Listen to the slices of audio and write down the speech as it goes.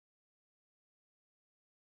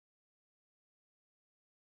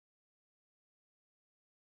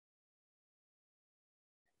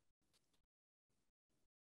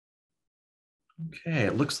Okay,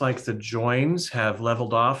 it looks like the joins have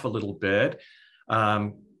leveled off a little bit.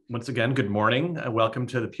 Once again, good morning. Welcome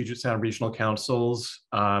to the Puget Sound Regional Council's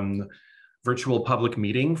virtual public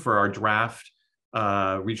meeting for our draft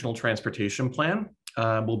regional transportation plan.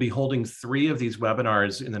 We'll be holding 3 of these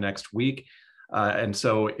webinars in the next week. And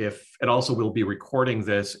so we'll be recording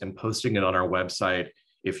this and posting it on our website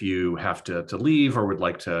if you have to leave or would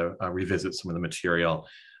like to revisit some of the material.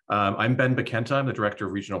 I'm Ben Bekenta. I'm the Director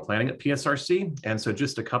of Regional Planning at PSRC. And so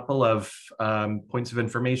just a couple of points of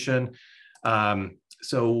information.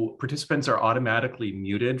 So participants are automatically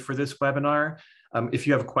muted for this webinar. If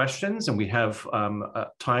you have questions, and we have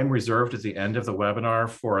time reserved at the end of the webinar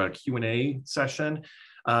for a Q&A session,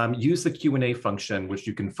 use the Q&A function, which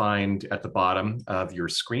you can find at the bottom of your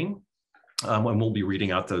screen. And we'll be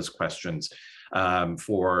reading out those questions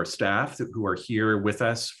for staff who are here with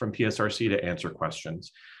us from PSRC to answer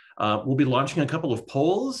questions. We'll be launching a couple of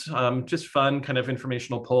polls, just fun kind of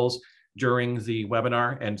informational polls during the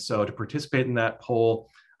webinar. And so to participate in that poll,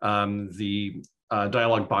 the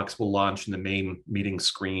dialog box will launch in the main meeting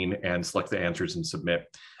screen and select the answers and submit.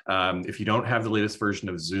 If you don't have the latest version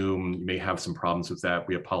of Zoom, you may have some problems with that.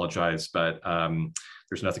 We apologize, but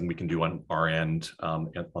there's nothing we can do on our end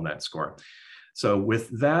on that score. So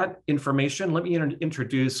with that information, let me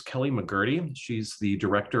introduce Kelly McGurty. She's the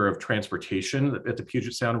Director of Transportation at the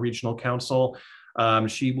Puget Sound Regional Council.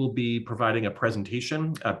 She will be providing a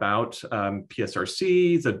presentation about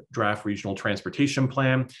PSRC, the draft regional transportation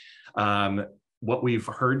plan. What we've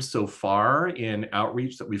heard so far in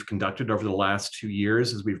outreach that we've conducted over the last 2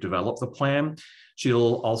 years as we've developed the plan.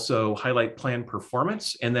 She'll also highlight plan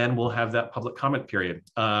performance, and then we'll have that public comment period.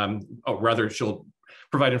 She'll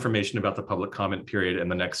provide information about the public comment period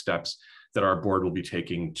and the next steps that our board will be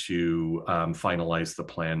taking to finalize the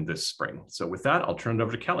plan this spring. So with that, I'll turn it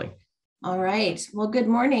over to Kelly. All right. Well, good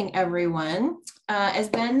morning, everyone. As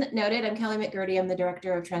Ben noted, I'm Kelly McGurty. I'm the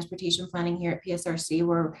Director of Transportation Planning here at PSRC.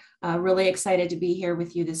 We're really excited to be here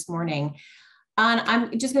with you this morning. And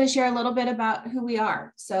I'm just going to share a little bit about who we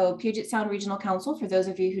are. So Puget Sound Regional Council, for those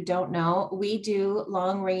of you who don't know, we do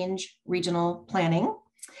long-range regional planning.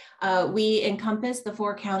 We encompass the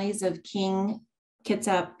 4 counties of King,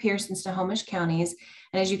 Kitsap, Pierce, and Snohomish counties.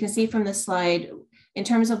 And as you can see from this slide, in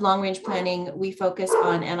terms of long-range planning, we focus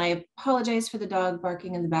on, and I apologize for the dog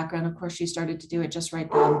barking in the background. Of course, she started to do it just right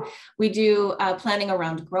then. We do planning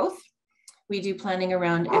around growth. We do planning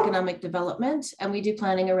around economic development, and we do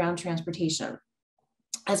planning around transportation.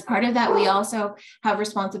 As part of that, we also have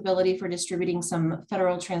responsibility for distributing some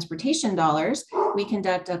federal transportation dollars. We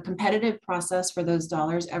conduct a competitive process for those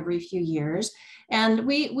dollars every few years. And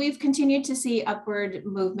we've continued to see upward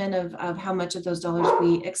movement of how much of those dollars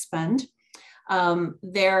we expend.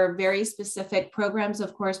 There are very specific programs,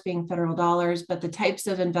 of course, being federal dollars, but the types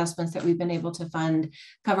of investments that we've been able to fund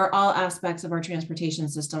cover all aspects of our transportation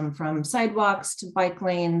system, from sidewalks to bike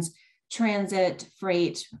lanes, transit,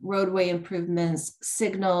 freight, roadway improvements,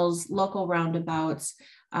 signals, local roundabouts,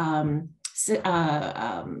 highway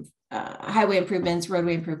improvements,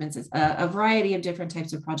 roadway improvements, a variety of different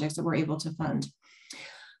types of projects that we're able to fund.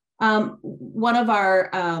 One of our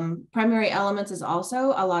primary elements is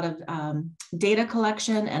also a lot of data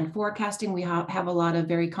collection and forecasting. We have a lot of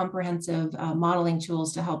very comprehensive modeling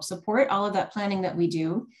tools to help support all of that planning that we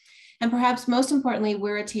do. And perhaps most importantly,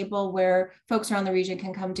 we're a table where folks around the region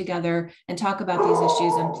can come together and talk about these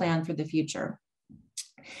issues and plan for the future.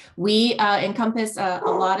 We encompass a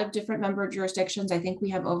lot of different member jurisdictions. I think we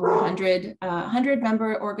have over 100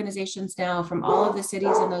 member organizations now from all of the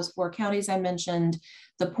cities in those 4 counties I mentioned,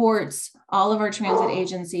 the ports, all of our transit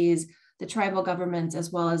agencies, the tribal governments,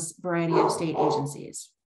 as well as a variety of state agencies.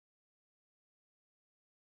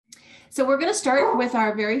 So we're going to start with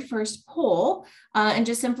our very first poll and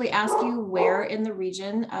just simply ask you, where in the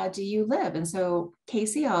region do you live? And so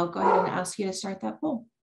Casey, I'll go ahead and ask you to start that poll.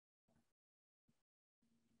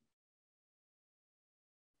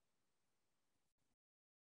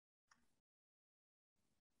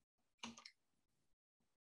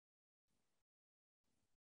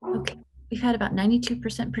 Okay, we've had about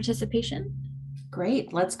 92% participation.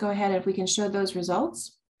 Great, let's go ahead if we can show those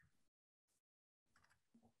results.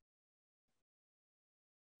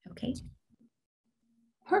 Okay.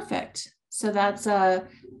 Perfect. So that's a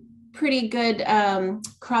pretty good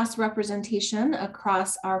cross-representation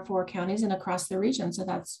across our 4 counties and across the region. So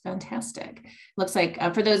that's fantastic. Looks like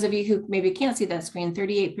for those of you who maybe can't see that screen,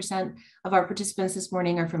 38% of our participants this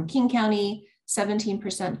morning are from King County,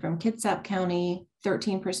 17% from Kitsap County,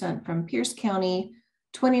 13% from Pierce County,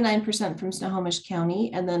 29% from Snohomish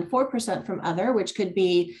County, and then 4% from other, which could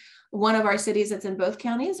be one of our cities that's in both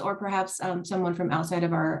counties, or perhaps someone from outside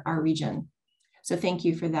of our region. So thank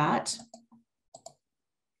you for that.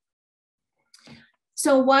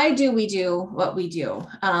 So why do we do what we do?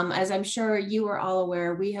 As I'm sure you are all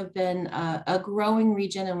aware, we have been a growing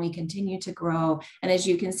region and we continue to grow. And as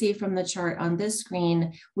you can see from the chart on this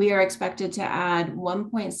screen, we are expected to add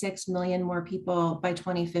 1.6 million more people by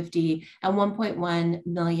 2050 and 1.1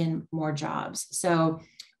 million more jobs. So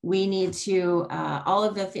we need to, all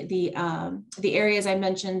of the areas I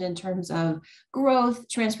mentioned in terms of growth,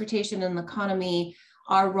 transportation, and the economy,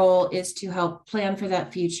 our role is to help plan for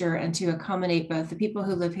that future and to accommodate both the people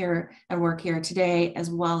who live here and work here today, as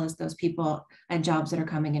well as those people and jobs that are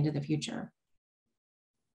coming into the future.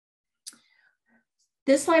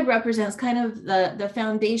 This slide represents kind of the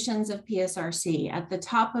foundations of PSRC. At the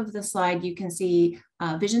top of the slide, you can see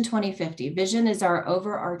Vision 2050. Vision is our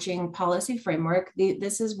overarching policy framework.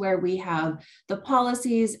 This is where we have the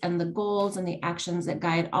policies and the goals and the actions that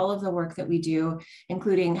guide all of the work that we do,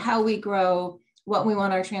 including how we grow, what we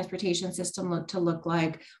want our transportation system to look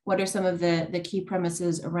like, what are some of the key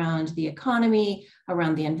premises around the economy,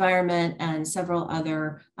 around the environment, and several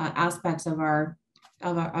other aspects of our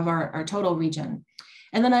total region.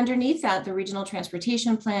 And then underneath that, the regional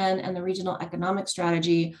transportation plan and the regional economic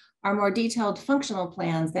strategy are more detailed functional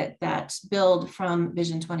plans that build from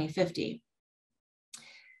Vision 2050.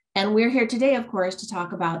 And we're here today, of course, to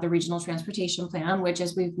talk about the regional transportation plan, which,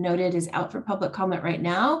 as we've noted, is out for public comment right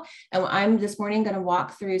now. And I'm this morning going to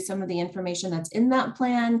walk through some of the information that's in that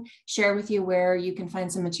plan, share with you where you can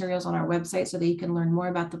find some materials on our website so that you can learn more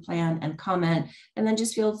about the plan and comment, and then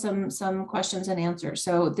just field some questions and answers.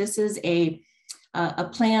 So this is a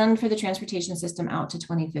plan for the transportation system out to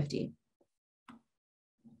 2050.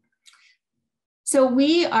 So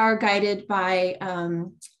we are guided by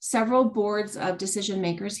several boards of decision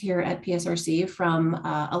makers here at PSRC, from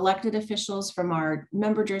elected officials from our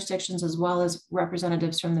member jurisdictions, as well as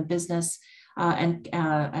representatives from the business and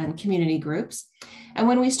community groups. And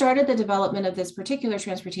when we started the development of this particular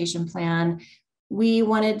transportation plan, we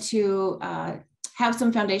wanted to have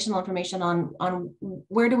some foundational information on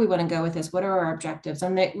where do we want to go with this? What are our objectives?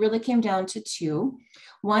 And it really came down to two.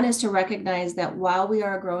 One is to recognize that while we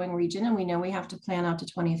are a growing region and we know we have to plan out to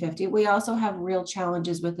 2050, we also have real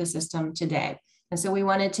challenges with the system today. And so we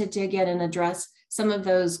wanted to dig in and address some of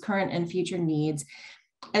those current and future needs.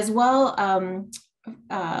 As well,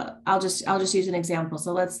 I'll just use an example.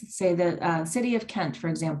 So let's say the city of Kent, for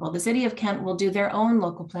example. The city of Kent will do their own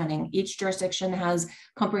local planning. Each jurisdiction has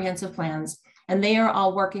comprehensive plans, and they are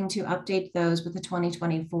all working to update those with the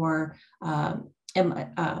 2024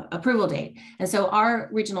 approval date. And so our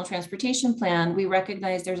regional transportation plan, we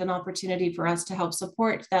recognize there's an opportunity for us to help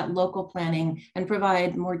support that local planning and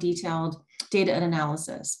provide more detailed data and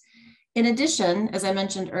analysis. In addition, as I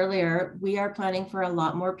mentioned earlier, we are planning for a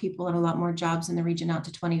lot more people and a lot more jobs in the region out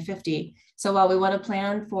to 2050. So while we want to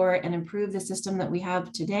plan for and improve the system that we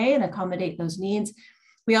have today and accommodate those needs,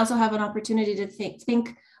 we also have an opportunity to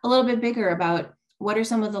think a little bit bigger about what are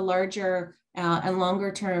some of the larger and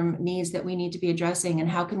longer term needs that we need to be addressing, and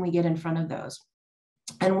how can we get in front of those?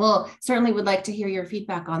 And we'll certainly would like to hear your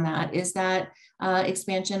feedback on that. Is that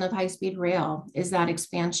expansion of high-speed rail? Is that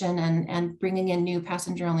expansion and bringing in new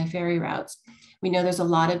passenger-only ferry routes? We know there's a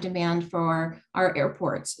lot of demand for our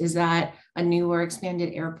airports. Is that a new or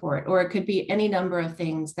expanded airport? Or it could be any number of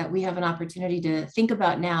things that we have an opportunity to think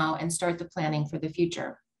about now and start the planning for the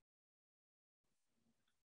future.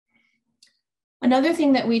 Another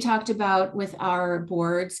thing that we talked about with our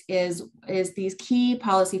boards is these key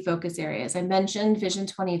policy focus areas. I mentioned Vision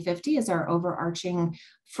 2050 is our overarching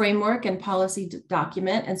framework and policy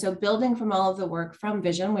document. And so building from all of the work from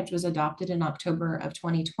Vision, which was adopted in October of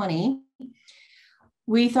 2020,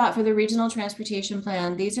 we thought for the regional transportation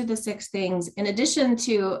plan, these are the 6 things. In addition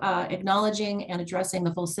to acknowledging and addressing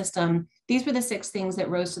the full system, these were the 6 things that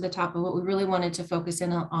rose to the top of what we really wanted to focus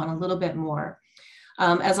in on a little bit more.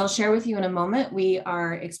 As I'll share with you in a moment, we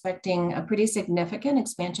are expecting a pretty significant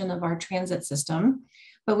expansion of our transit system,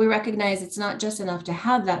 but we recognize it's not just enough to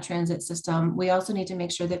have that transit system. We also need to make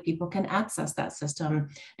sure that people can access that system,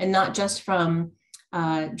 and not just from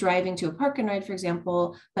driving to a park and ride, for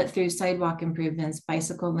example, but through sidewalk improvements,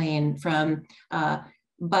 bicycle lane, from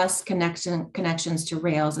bus connections to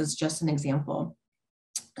rails as just an example.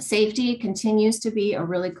 Safety continues to be a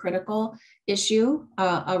really critical issue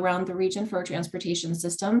around the region for our transportation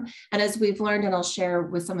system. And as we've learned, and I'll share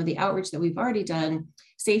with some of the outreach that we've already done,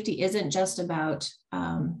 safety isn't just about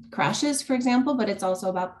crashes, for example, but it's also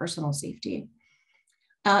about personal safety.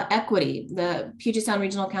 Equity. The Puget Sound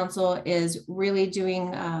Regional Council is really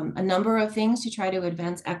doing a number of things to try to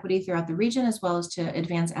advance equity throughout the region, as well as to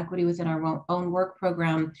advance equity within our own work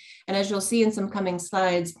program. And as you'll see in some coming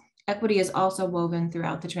slides, equity is also woven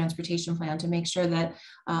throughout the transportation plan to make sure that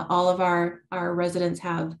all of our residents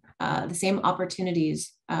have the same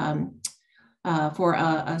opportunities for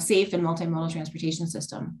a safe and multimodal transportation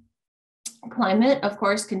system. Climate, of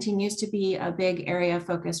course, continues to be a big area of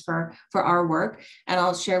focus for our work. And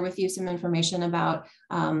I'll share with you some information about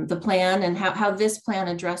the plan and how this plan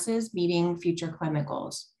addresses meeting future climate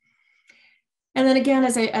goals. And then again,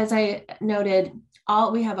 as I noted,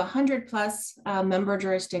 we have 100+ member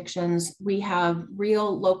jurisdictions. We have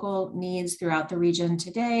real local needs throughout the region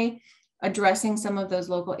today, addressing some of those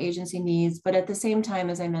local agency needs, but at the same time,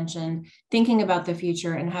 as I mentioned, thinking about the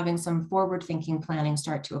future and having some forward-thinking planning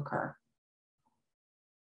start to occur.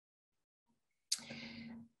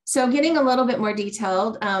 So getting a little bit more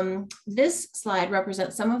detailed, this slide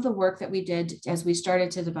represents some of the work that we did as we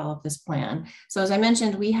started to develop this plan. So as I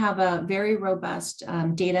mentioned, we have a very robust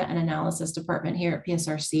data and analysis department here at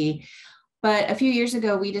PSRC. But a few years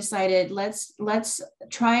ago, we decided let's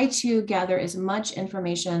try to gather as much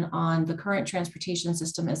information on the current transportation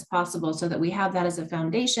system as possible so that we have that as a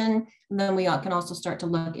foundation, and then we can also start to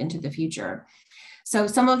look into the future. So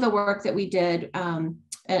some of the work that we did,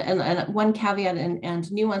 and one caveat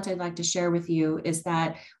and nuance I'd like to share with you is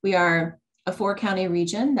that we are a 4-county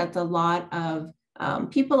region. That's a lot of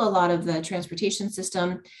people, a lot of the transportation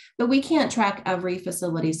system, but we can't track every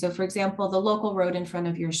facility. So for example, the local road in front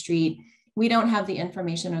of your street, we don't have the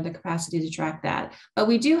information or the capacity to track that, but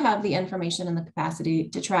we do have the information and the capacity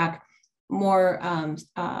to track more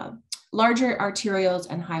larger arterials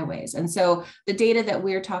and highways. And so the data that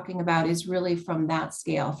we're talking about is really from that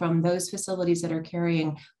scale, from those facilities that are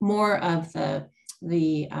carrying more of the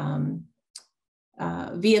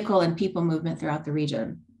vehicle and people movement throughout the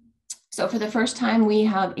region. So for the first time, we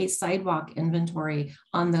have a sidewalk inventory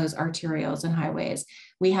on those arterials and highways.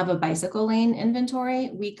 We have a bicycle lane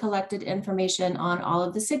inventory. We collected information on all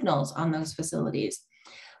of the signals on those facilities.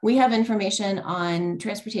 We have information on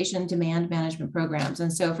transportation demand management programs.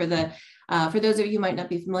 And so for those of you who might not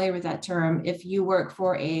be familiar with that term, if you work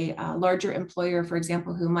for a larger employer, for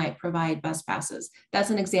example, who might provide bus passes, that's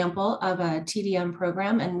an example of a TDM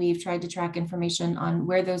program, and we've tried to track information on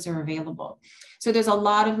where those are available. So there's a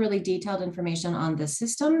lot of really detailed information on the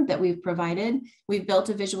system that we've provided. We've built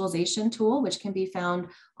a visualization tool, which can be found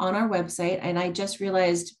on our website. And I just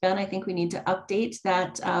realized, Ben, I think we need to update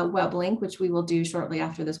that web link, which we will do shortly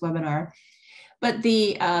after this webinar. But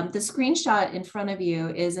the screenshot in front of you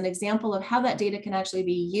is an example of how that data can actually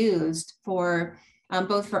be used for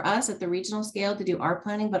both for us at the regional scale to do our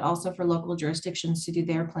planning, but also for local jurisdictions to do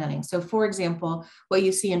their planning. So for example, what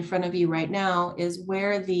you see in front of you right now is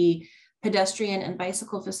where the pedestrian and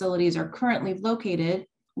bicycle facilities are currently located,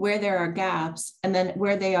 where there are gaps, and then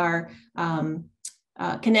where they are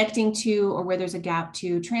connecting to, or where there's a gap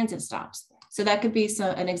to transit stops. So that could be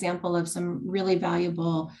an example of some really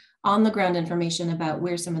valuable on the ground information about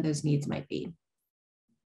where some of those needs might be.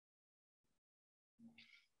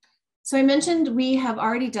 So I mentioned we have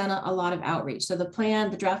already done a lot of outreach. So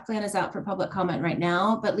the draft plan is out for public comment right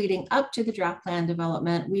now, but leading up to the draft plan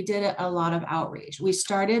development, we did a lot of outreach. We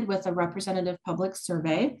started with a representative public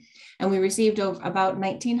survey, and we received about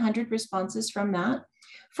 1,900 responses from that.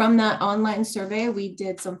 From that online survey, we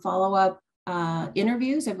did some follow-up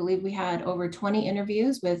interviews. I believe we had over 20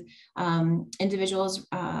 interviews with individuals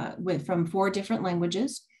from 4 different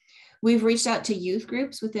languages. We've reached out to youth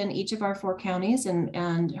groups within each of our 4 counties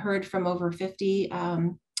and heard from over 50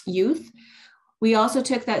 youth. We also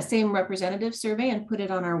took that same representative survey and put it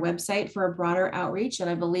on our website for a broader outreach. And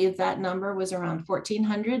I believe that number was around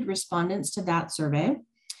 1,400 respondents to that survey.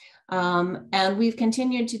 And we've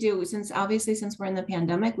continued to do, since we're in the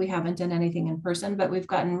pandemic, we haven't done anything in person, but we've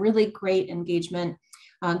gotten really great engagement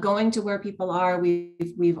going to where people are.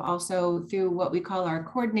 We've also, through what we call our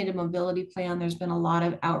coordinated mobility plan, there's been a lot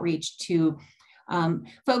of outreach to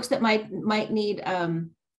folks that might need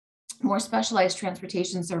more specialized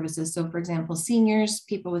transportation services. So for example, seniors,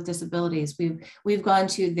 people with disabilities, we've gone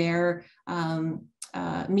to their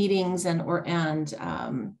meetings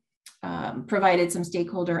and provided some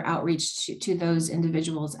stakeholder outreach to those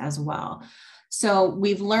individuals as well. So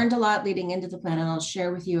we've learned a lot leading into the plan, and I'll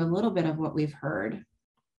share with you a little bit of what we've heard.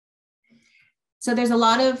 So there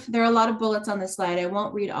are a lot of bullets on this slide. I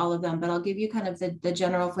won't read all of them, but I'll give you kind of the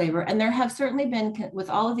general flavor. And there have certainly been, with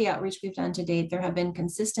all of the outreach we've done to date, there have been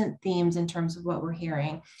consistent themes in terms of what we're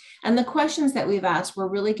hearing. And the questions that we've asked, we're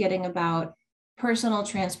really getting about personal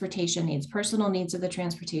transportation needs, personal needs of the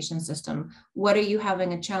transportation system. What are you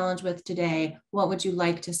having a challenge with today? What would you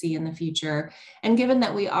like to see in the future? And given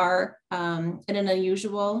that we are in an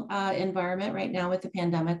unusual environment right now with the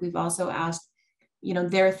pandemic, we've also asked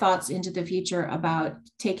their thoughts into the future about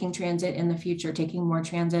taking transit in the future, taking more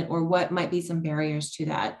transit, or what might be some barriers to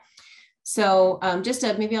that. So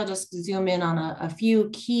maybe I'll just zoom in on a few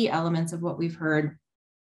key elements of what we've heard.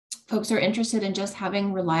 Folks are interested in just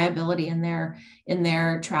having reliability in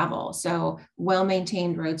their travel. So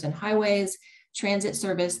well-maintained roads and highways, transit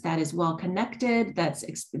service that is well connected,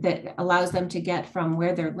 that allows them to get from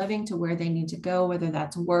where they're living to where they need to go, whether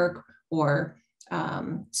that's work or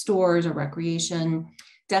stores or recreation.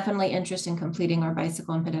 Definitely interest in completing our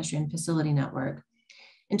bicycle and pedestrian facility network.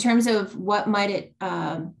 In terms of what might it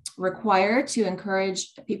require to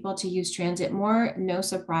encourage people to use transit more, no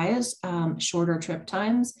surprise, shorter trip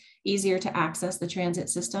times, easier to access the transit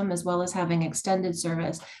system, as well as having extended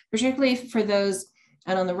service, particularly for those.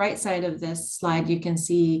 And on the right side of this slide, you can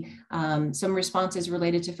see some responses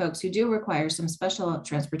related to folks who do require some special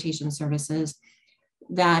transportation services,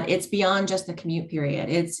 that it's beyond just the commute period.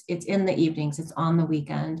 It's in the evenings, it's on the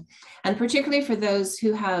weekend. And particularly for those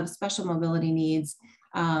who have special mobility needs,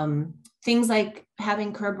 things like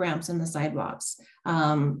having curb ramps in the sidewalks,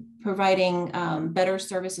 providing better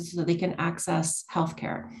services so they can access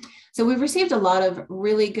healthcare. So we've received a lot of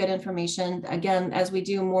really good information. Again, as we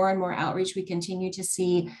do more and more outreach, we continue to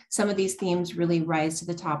see some of these themes really rise to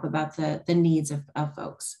the top about the needs of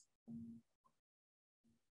folks.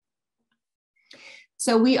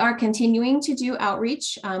 So we are continuing to do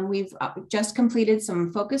outreach. We've just completed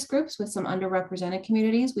some focus groups with some underrepresented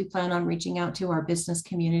communities. We plan on reaching out to our business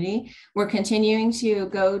community. We're continuing to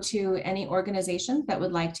go to any organization that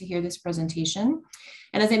would like to hear this presentation.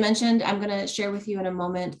 And as I mentioned, I'm going to share with you in a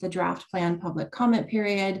moment the draft plan public comment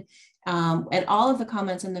period. And all of the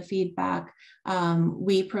comments and the feedback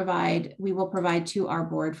we will provide to our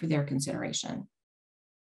board for their consideration.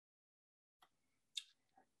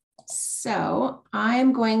 So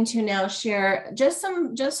I'm going to now share just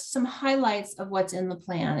some highlights of what's in the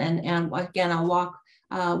plan. And again, I'll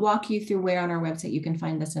walk you through where on our website you can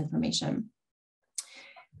find this information.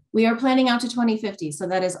 We are planning out to 2050. So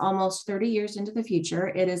that is almost 30 years into the future.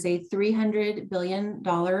 It is a $300 billion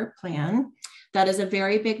plan. That is a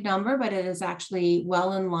very big number, but it is actually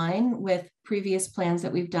well in line with previous plans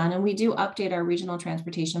that we've done. And we do update our regional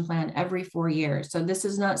transportation plan every 4 years. So this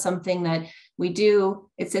is not something that we do,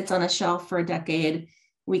 it sits on a shelf for a decade.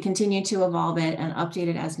 We continue to evolve it and update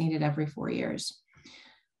it as needed every 4 years.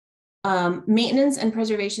 Maintenance and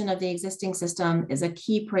preservation of the existing system is a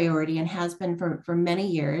key priority and has been for many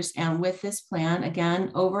years. And with this plan,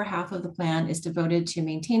 again, over half of the plan is devoted to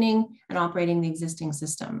maintaining and operating the existing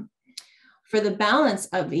system. For the balance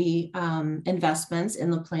of the investments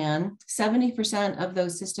in the plan, 70% of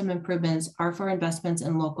those system improvements are for investments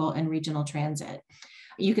in local and regional transit.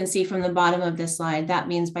 You can see from the bottom of this slide, that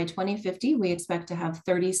means by 2050, we expect to have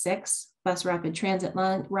 36 bus rapid transit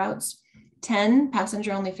line routes, 10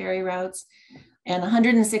 passenger-only ferry routes, and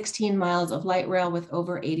 116 miles of light rail with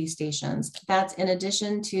over 80 stations. That's in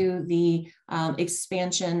addition to the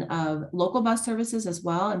expansion of local bus services as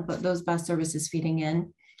well, and put those bus services feeding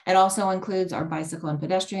in. It also includes our bicycle and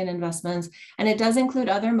pedestrian investments, and it does include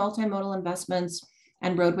other multimodal investments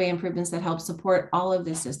and roadway improvements that help support all of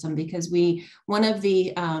this system, because one of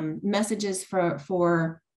the messages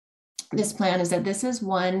for this plan is that this is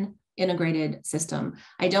one integrated system.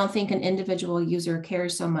 I don't think an individual user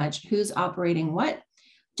cares so much who's operating what,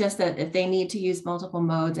 just that if they need to use multiple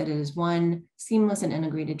modes, that it is one seamless and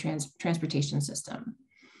integrated transportation system.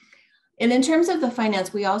 And in terms of the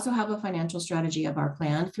finance, we also have a financial strategy of our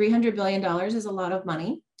plan. $300 billion is a lot of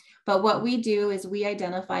money, but what we do is we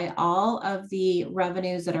identify all of the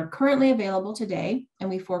revenues that are currently available today, and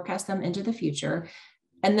we forecast them into the future.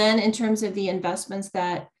 And then in terms of the investments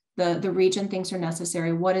that the region thinks are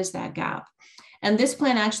necessary, what is that gap? And this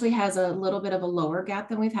plan actually has a little bit of a lower gap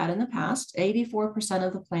than we've had in the past. 84%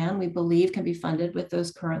 of the plan, we believe, can be funded with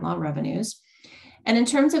those current law revenues. And in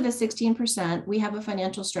terms of the 16%, we have a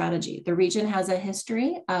financial strategy. The region has a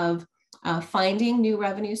history of finding new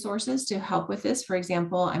revenue sources to help with this. For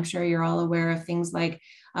example, I'm sure you're all aware of things like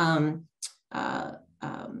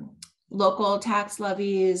local tax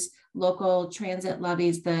levies, local transit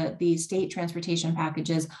levies, the state transportation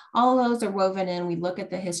packages. All of those are woven in. We look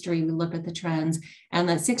at the history, we look at the trends, and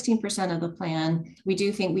that 16% of the plan, we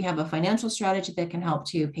do think we have a financial strategy that can help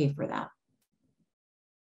to pay for that.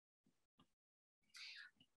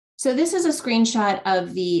 So this is a screenshot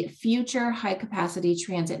of the future high capacity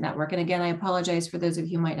transit network. And again, I apologize for those of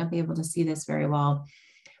you who might not be able to see this very well,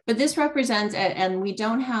 but this represents, and we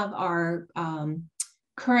don't have our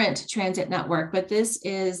current transit network, but this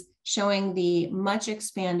is showing the much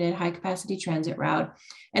expanded high capacity transit route.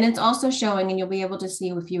 And it's also showing, and you'll be able to see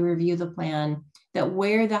if you review the plan, that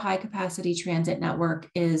where the high capacity transit network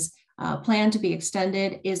is planned to be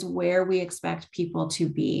extended is where we expect people to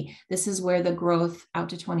be. This is where the growth out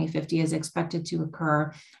to 2050 is expected to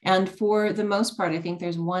occur. And for the most part, I think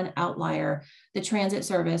there's one outlier. The transit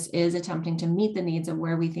service is attempting to meet the needs of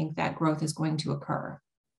where we think that growth is going to occur.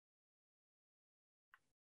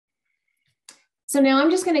 So now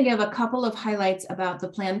I'm just going to give a couple of highlights about the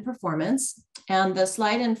plan performance. And the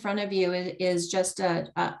slide in front of you is just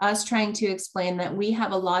us trying to explain that we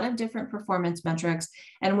have a lot of different performance metrics.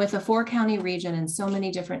 And with a 4-county region in so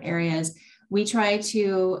many different areas, we try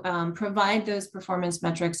to provide those performance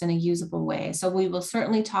metrics in a usable way. So we will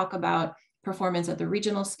certainly talk about performance at the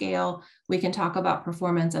regional scale. We can talk about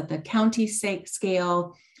performance at the county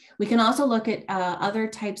scale. We can also look at other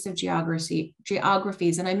types of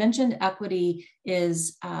geographies. And I mentioned equity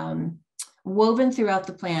is woven throughout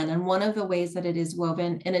the plan. And one of the ways that it is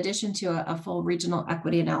woven, in addition to a full regional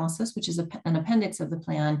equity analysis, which is an appendix of the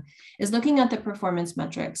plan, is looking at the performance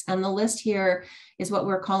metrics. And the list here is what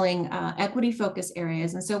we're calling equity focus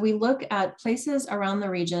areas. And so we look at places around the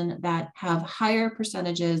region that have higher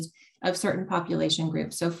percentages of certain population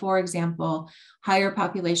groups. So for example, higher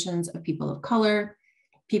populations of people of color,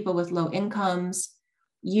 people with low incomes,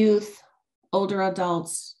 youth, older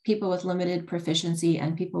adults, people with limited proficiency,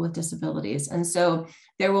 and people with disabilities. And so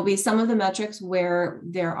there will be some of the metrics where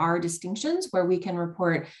there are distinctions where we can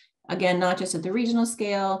report, again, not just at the regional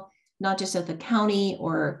scale, not just at the county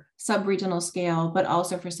or sub-regional scale, but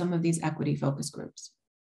also for some of these equity focus groups.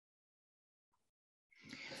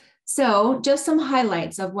 So just some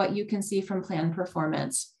highlights of what you can see from plan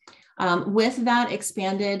performance. With that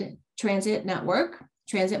expanded transit network,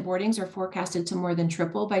 transit boardings are forecasted to more than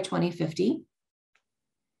triple by 2050.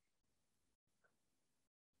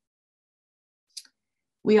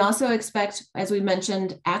 We also expect, as we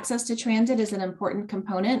mentioned, access to transit is an important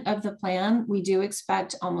component of the plan. We do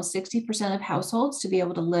expect almost 60% of households to be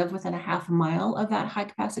able to live within a half a mile of that high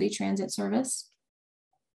capacity transit service.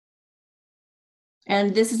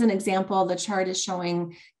 And this is an example. The chart is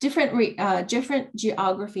showing different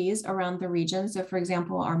geographies around the region. So for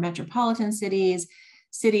example, our metropolitan cities,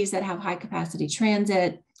 cities that have high capacity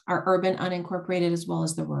transit, our urban unincorporated, as well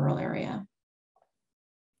as the rural area.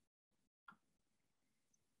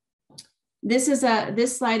 This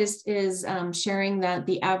slide is sharing that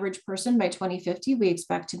the average person by 2050, we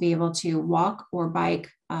expect to be able to walk or bike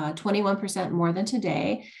 21% more than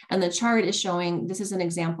today. And the chart is showing, this is an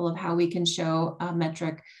example of how we can show a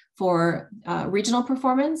metric for regional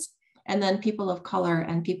performance, and then people of color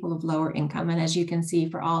and people of lower income. And as you can see,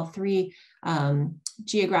 for all three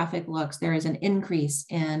geographic looks, there is an increase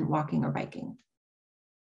in walking or biking.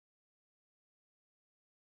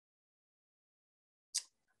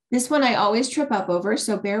 This one I always trip up over,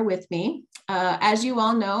 so bear with me. As you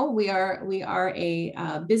all know, we are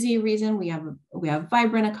a busy region. We have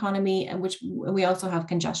vibrant economy, and which we also have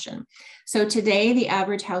congestion. So today, the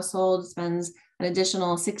average household spends an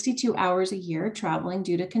additional 62 hours a year traveling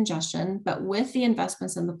due to congestion. But with the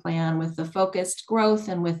investments in the plan, with the focused growth,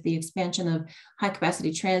 and with the expansion of high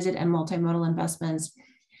capacity transit and multimodal investments,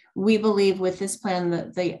 we believe with this plan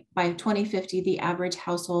that by 2050, the average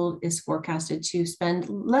household is forecasted to spend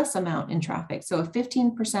less amount in traffic. So a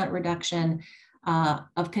 15% reduction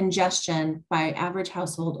of congestion by average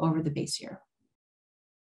household over the base year.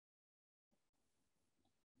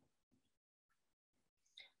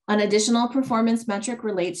 An additional performance metric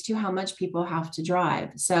relates to how much people have to drive.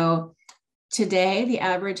 So today, the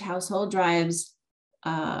average household drives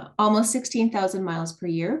almost 16,000 miles per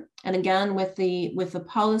year. And again, with the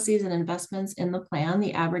policies and investments in the plan,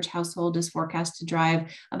 the average household is forecast to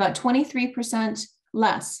drive about 23%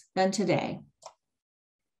 less than today.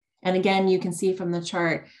 And again, you can see from the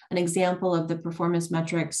chart an example of the performance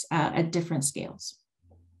metrics at different scales.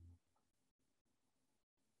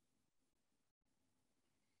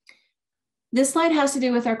 This slide has to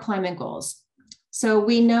do with our climate goals. So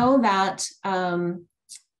we know that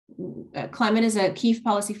climate is a key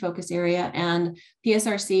policy focus area, and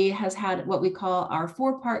PSRC has had what we call our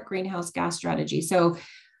 4-part greenhouse gas strategy. So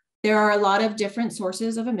there are a lot of different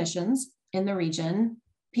sources of emissions in the region.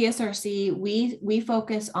 PSRC, we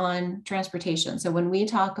focus on transportation. So when we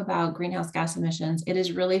talk about greenhouse gas emissions, it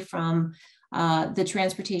is really from the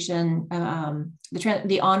transportation,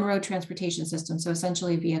 the on-road transportation system, so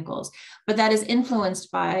essentially vehicles. But that is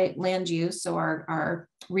influenced by land use, so our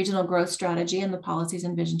regional growth strategy and the policies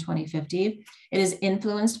in Vision 2050. It is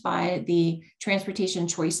influenced by the transportation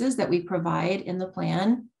choices that we provide in the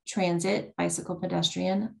plan: transit, bicycle,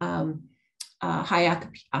 pedestrian,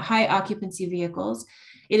 high occupancy vehicles.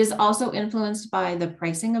 It is also influenced by the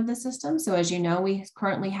pricing of the system. So as you know, we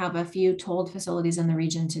currently have a few tolled facilities in the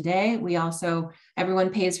region today. Everyone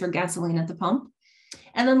pays for gasoline at the pump.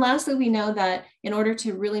 And then lastly, we know that in order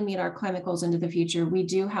to really meet our climate goals into the future, we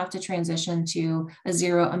do have to transition to a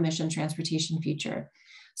zero emission transportation future.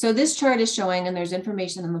 So this chart is showing, and there's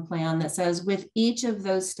information in the plan that says with each of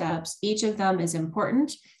those steps, each of them is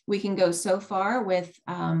important. We can go so far with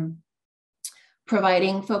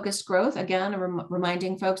providing focused growth. Again,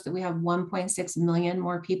 reminding folks that we have 1.6 million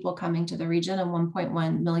more people coming to the region and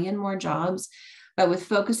 1.1 million more jobs. But with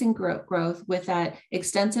focusing growth, with that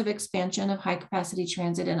extensive expansion of high capacity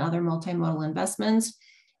transit and other multimodal investments,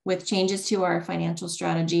 with changes to our financial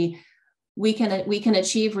strategy, we can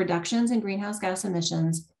achieve reductions in greenhouse gas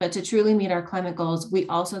emissions. But to truly meet our climate goals, we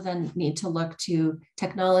also then need to look to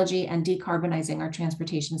technology and decarbonizing our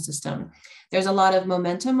transportation system. There's a lot of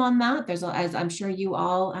momentum on that. As I'm sure you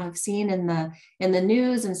all have seen in the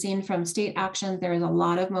news and seen from state action, there is a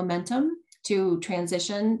lot of momentum to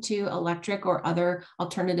transition to electric or other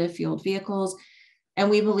alternative fueled vehicles. And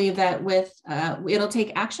we believe that it'll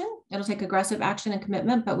take action, it'll take aggressive action and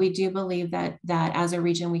commitment, but we do believe that as a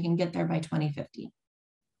region, we can get there by 2050.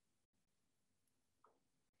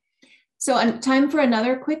 So time for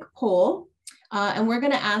another quick poll. And we're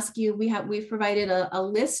going to ask you, we've provided a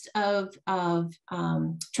list of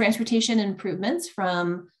transportation improvements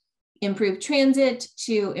from improved transit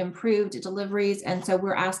to improved deliveries. And so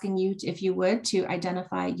we're asking you, if you would, to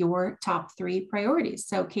identify your top 3 priorities.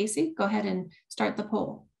 So Casey, go ahead and start the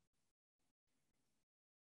poll.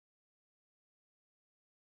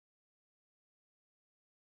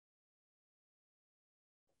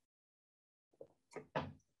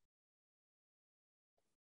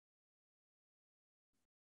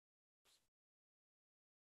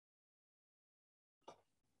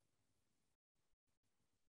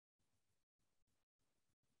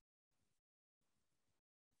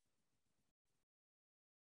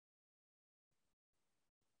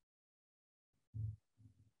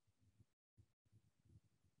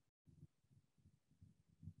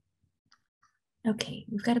 Okay,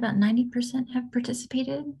 we've got about 90% have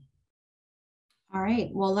participated. All right,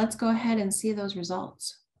 well, let's go ahead and see those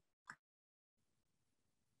results.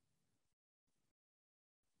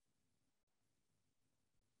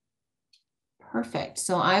 Perfect.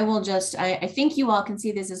 So I will I think you all can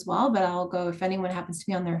see this as well, but I'll go, if anyone happens to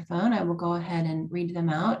be on their phone, I will go ahead and read them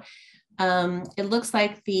out. It looks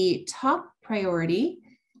like the top priority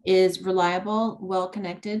is reliable,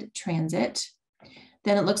 well-connected transit.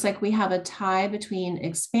 Then it looks like we have a tie between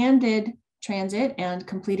expanded transit and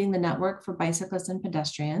completing the network for bicyclists and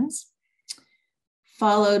pedestrians,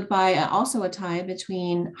 followed by also a tie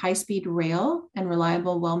between high-speed rail and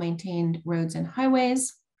reliable, well-maintained roads and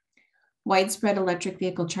highways, widespread electric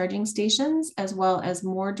vehicle charging stations, as well as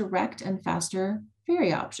more direct and faster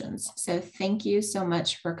ferry options. So thank you so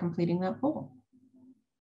much for completing that poll.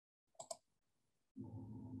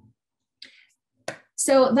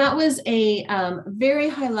 So that was a very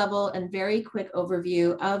high level and very quick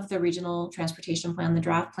overview of the regional transportation plan, the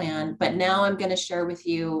draft plan. But now I'm going to share with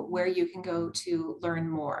you where you can go to learn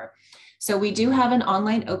more. So we do have an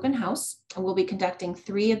online open house, and we'll be conducting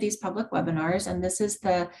 3 of these public webinars. And this is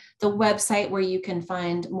the website where you can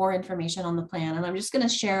find more information on the plan. And I'm just going to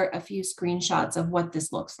share a few screenshots of what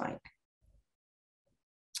this looks like.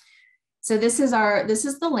 So this is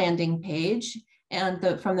the landing page.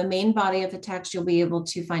 And from the main body of the text, you'll be able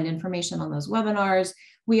to find information on those webinars.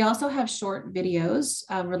 We also have short videos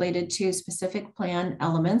related to specific plan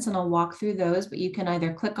elements, and I'll walk through those, but you can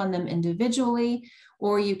either click on them individually,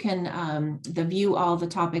 or you can, the view all the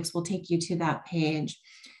topics will take you to that page.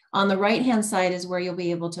 On the right-hand side is where you'll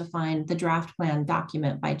be able to find the draft plan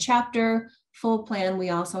document by chapter, full plan. We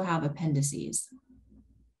also have appendices.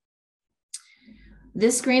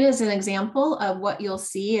 This screen is an example of what you'll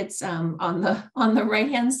see. It's on the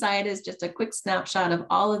right-hand side is just a quick snapshot of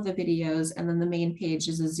all of the videos, and then the main page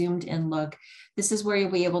is a zoomed in look. This is where you'll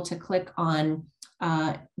be able to click on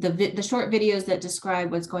the short videos that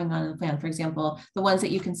describe what's going on in the plan. For example, the ones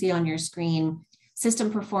that you can see on your screen,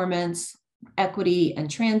 system performance, equity, and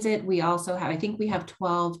transit. We also have, I think we have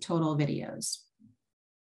 12 total videos.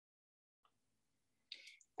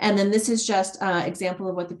 And then this is just an example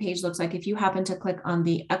of what the page looks like. If you happen to click on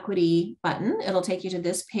the equity button, it'll take you to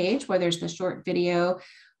this page where there's the short video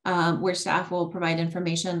where staff will provide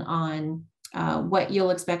information on what you'll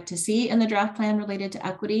expect to see in the draft plan related to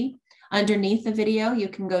equity. Underneath the video, you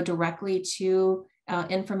can go directly to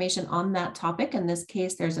information on that topic. In this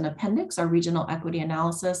case, there's an appendix, our regional equity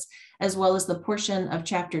analysis, as well as the portion of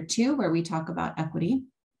chapter 2 where we talk about equity.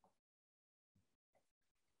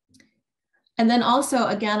 And then also,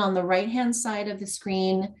 again, on the right-hand side of the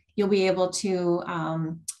screen, you'll be able to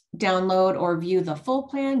download or view the full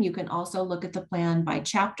plan. You can also look at the plan by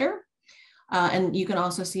chapter, and you can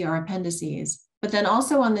also see our appendices. But then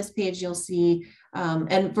also on this page, you'll see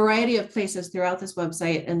a variety of places throughout this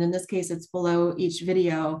website. And in this case, it's below each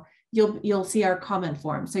video. You'll see our comment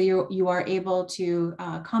form. So you are able to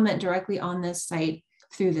comment directly on this site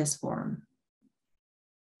through this form.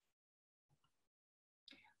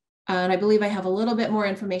 And I believe I have a little bit more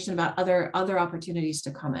information about other opportunities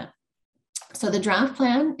to comment. So the draft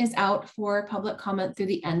plan is out for public comment through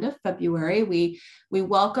the end of February. We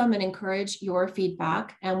welcome and encourage your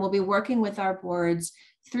feedback, and we'll be working with our boards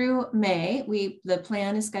through May. The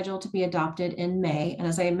plan is scheduled to be adopted in May. And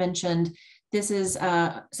as I mentioned, this is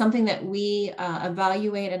something that we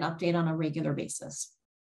evaluate and update on a regular basis.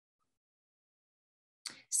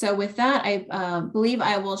 So with that, I believe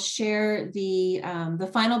I will share the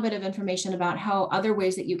final bit of information about how other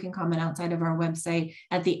ways that you can comment outside of our website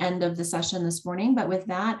at the end of the session this morning. But with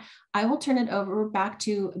that, I will turn it over back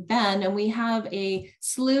to Ben, and we have a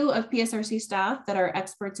slew of PSRC staff that are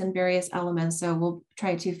experts in various elements. So we'll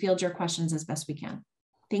try to field your questions as best we can.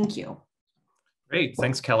 Thank you. Great,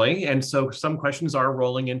 thanks, Kelly. And so some questions are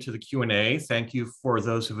rolling into the Q&A. Thank you for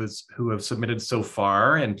those of us who have submitted so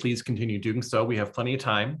far, and please continue doing so. We have plenty of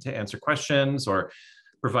time to answer questions or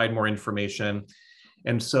provide more information.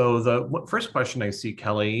 And so the first question I see,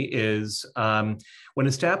 Kelly, is when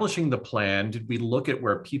establishing the plan, did we look at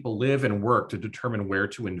where people live and work to determine where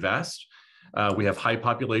to invest? We have high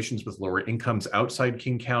populations with lower incomes outside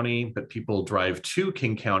King County, but people drive to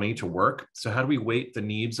King County to work. So how do we weight the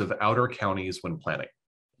needs of outer counties when planning?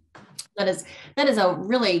 That is a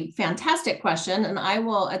really fantastic question. And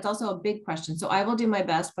it's also a big question. So I will do my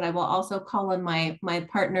best, but I will also call on my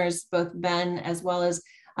partners, both Ben as well as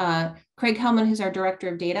Craig Hellman, who's our director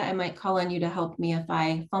of data. I might call on you to help me if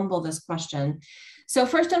I fumble this question. So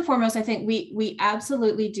first and foremost, I think we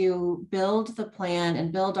absolutely do build the plan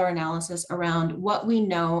and build our analysis around what we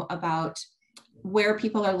know about where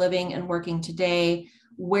people are living and working today,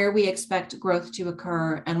 where we expect growth to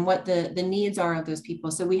occur, and what the needs are of those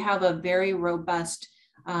people. So we have a very robust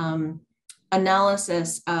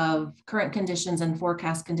analysis of current conditions and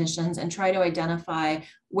forecast conditions and try to identify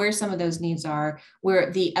where some of those needs are, where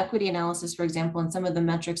the equity analysis, for example, and some of the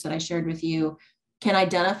metrics that I shared with you can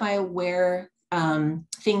identify where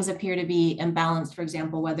things appear to be imbalanced, for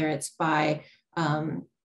example, whether it's by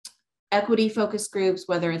equity focus groups,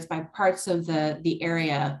 whether it's by parts of the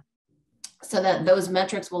area, so that those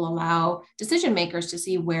metrics will allow decision makers to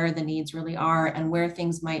see where the needs really are and where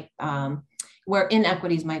things might, where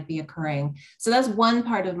inequities might be occurring. So that's one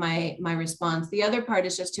part of my response. The other part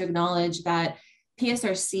is just to acknowledge that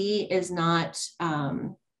PSRC is not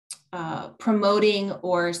promoting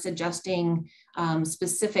or suggesting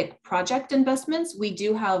specific project investments. We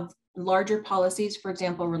do have larger policies, for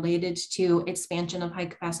example, related to expansion of high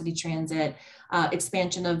capacity transit,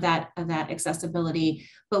 expansion of that accessibility,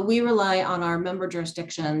 but we rely on our member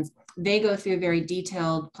jurisdictions. They go through very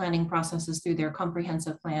detailed planning processes through their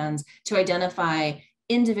comprehensive plans to identify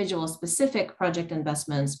individual specific project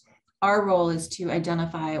investments. Our role is to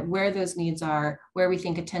identify where those needs are, where we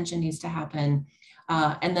think attention needs to happen,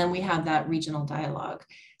 and then we have that regional dialogue.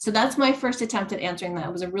 So that's my first attempt at answering that.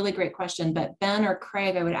 It was a really great question, but Ben or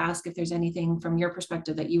Craig, I would ask if there's anything from your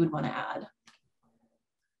perspective that you would want to add.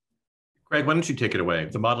 Craig, why don't you take it away?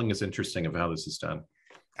 The modeling is interesting of how this is done.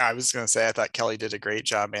 I was going to say, I thought Kelly did a great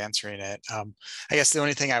job answering it. I guess the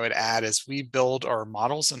only thing I would add is we build our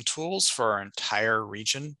models and tools for our entire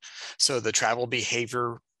region. So the travel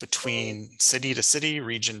behavior between city to city,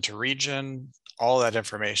 region to region, all that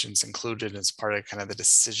information is included as part of kind of the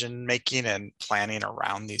decision making and planning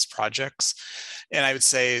around these projects. And I would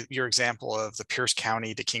say your example of the Pierce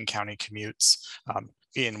County to King County commutes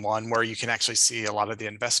being one where you can actually see a lot of the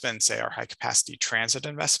investments, say our high capacity transit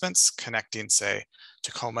investments connecting, say,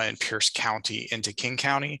 Tacoma and Pierce County into King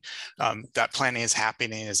County. That planning is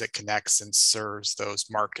happening as it connects and serves those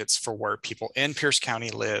markets for where people in Pierce County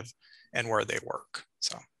live and where they work.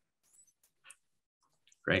 So.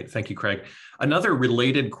 Great, thank you, Craig. Another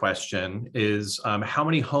related question is how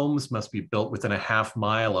many homes must be built within a half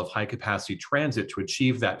mile of high capacity transit to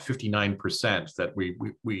achieve that 59% that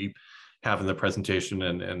we have in the presentation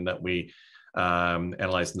and that we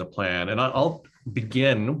analyze in the plan? And I'll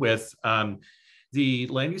begin with the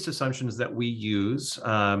land use assumptions that we use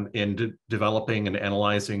in developing and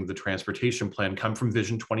analyzing the transportation plan come from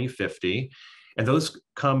Vision 2050. And those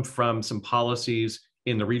come from some policies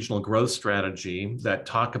in the regional growth strategy that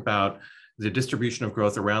talk about the distribution of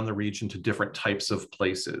growth around the region to different types of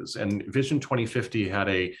places. And Vision 2050 had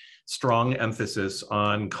a strong emphasis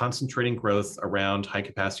on concentrating growth around high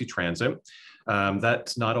capacity transit.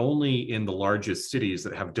 That's not only in the largest cities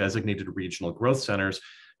that have designated regional growth centers,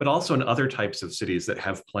 but also in other types of cities that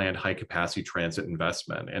have planned high capacity transit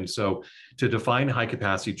investment. And so to define high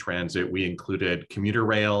capacity transit, we included commuter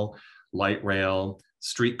rail, light rail,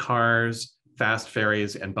 streetcars, fast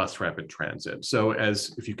ferries, and bus rapid transit. So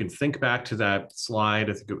if you can think back to that slide,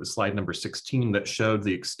 I think it was slide number 16 that showed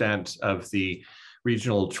the extent of the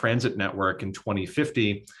regional transit network in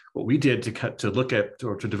 2050, what we did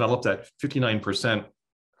to develop that 59%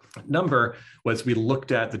 number was we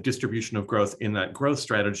looked at the distribution of growth in that growth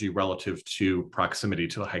strategy relative to proximity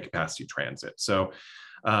to the high capacity transit. So,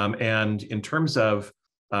 and in terms of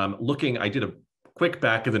I did a quick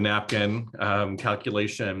back of the napkin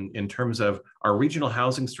calculation in terms of our regional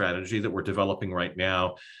housing strategy that we're developing right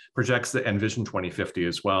now, projects that, and Vision 2050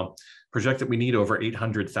 as well, project that we need over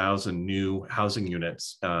 800,000 new housing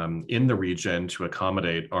units in the region to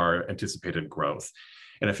accommodate our anticipated growth.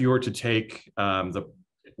 And if you were to take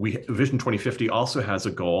Vision 2050 also has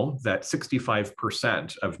a goal that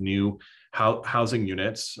 65% of new housing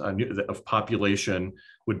units of population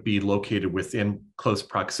would be located within close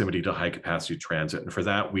proximity to high capacity transit. And for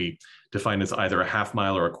that, we define as either a half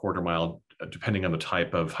mile or a quarter mile, depending on the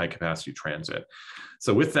type of high capacity transit.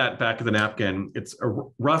 So with that back of the napkin, it's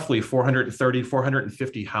roughly 430,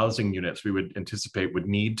 450 housing units we would anticipate would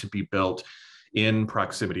need to be built in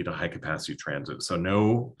proximity to high capacity transit. So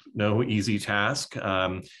no easy task,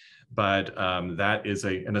 but that is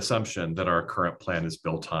an assumption that our current plan is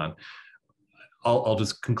built on. I'll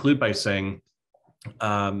just conclude by saying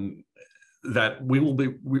that we will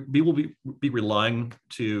be relying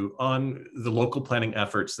on the local planning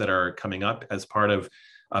efforts that are coming up as part of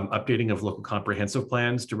updating of local comprehensive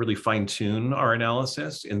plans to really fine tune our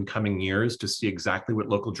analysis in coming years to see exactly what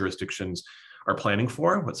local jurisdictions are planning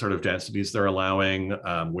for, what sort of densities they're allowing,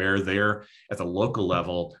 where they're at the local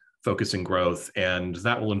level focusing growth, and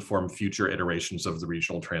that will inform future iterations of the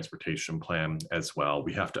regional transportation plan as well.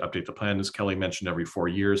 We have to update the plan, as Kelly mentioned, every 4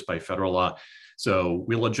 years by federal law. So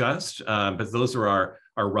we'll adjust, but those are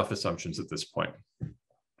our rough assumptions at this point.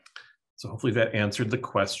 So hopefully that answered the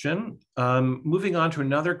question. Moving on to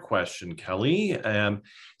another question, Kelly. There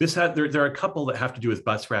are a couple that have to do with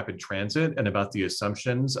bus rapid transit and about the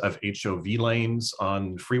assumptions of HOV lanes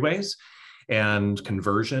on freeways and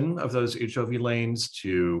conversion of those HOV lanes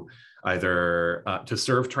to either to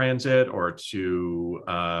serve transit or to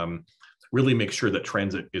really make sure that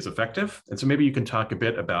transit is effective. And so maybe you can talk a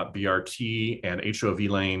bit about BRT and HOV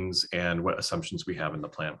lanes and what assumptions we have in the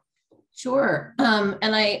plan. Sure.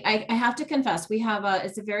 And I have to confess, we have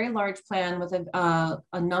it's a very large plan with a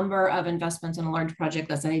number of investments in a large project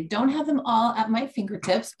list. I don't have them all at my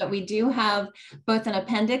fingertips, but we do have both an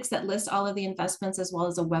appendix that lists all of the investments as well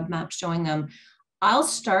as a web map showing them. I'll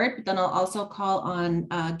start, but then I'll also call on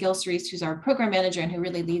Gil Cerise, who's our program manager and who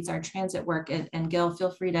really leads our transit work. And Gil,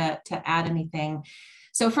 feel free to add anything.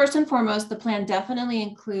 So first and foremost, the plan definitely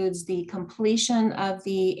includes the completion of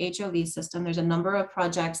the HOV system. There's a number of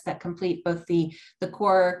projects that complete both the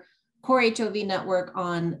core HOV network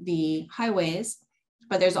on the highways,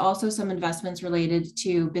 but there's also some investments related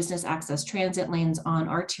to business access transit lanes on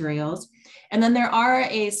arterials. And then there are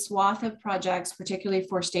a swath of projects, particularly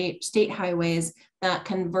for state highways, that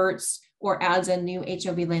converts or adds a new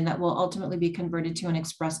HOV lane that will ultimately be converted to an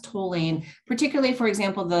express toll lane, particularly, for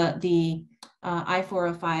example, the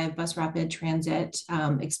I-405 bus rapid transit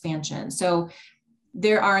expansion. So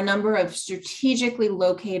there are a number of strategically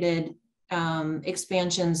located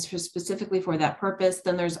expansions specifically for that purpose.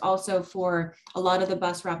 Then there's also for a lot of the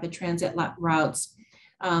bus rapid transit routes,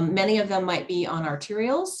 many of them might be on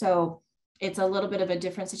arterials. So it's a little bit of a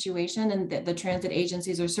different situation, and the transit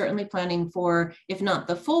agencies are certainly planning for, if not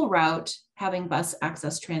the full route, having bus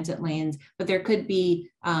access transit lanes, but there could be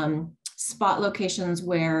spot locations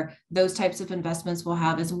where those types of investments will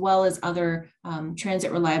have, as well as other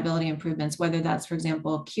transit reliability improvements, whether that's, for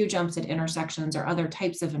example, queue jumps at intersections or other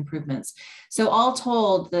types of improvements. So all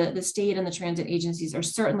told, the state and the transit agencies are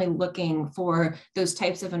certainly looking for those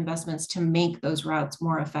types of investments to make those routes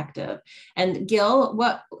more effective. And Gil,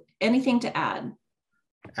 anything to add?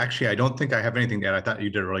 Actually, I don't think I have anything to add. I thought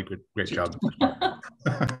you did a really great job.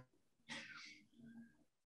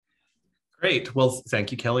 Great. Well,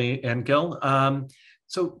 thank you, Kelly and Gil.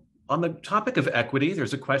 So on the topic of equity,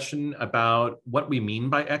 there's a question about what we mean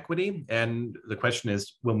by equity. And the question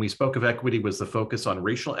is, when we spoke of equity, was the focus on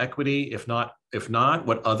racial equity? If not,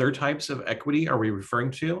 what other types of equity are we referring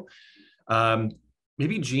to?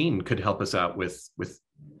 Maybe Jean could help us out with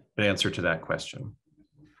an answer to that question.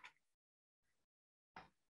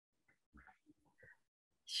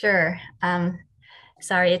 Sure.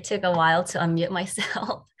 Sorry, it took a while to unmute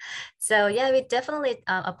myself. So yeah, we definitely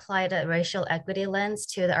applied a racial equity lens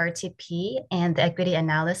to the RTP and the equity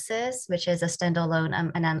analysis, which is a standalone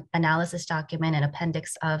analysis document and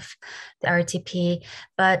appendix of the RTP.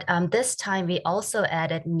 But this time we also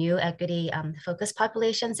added new equity focus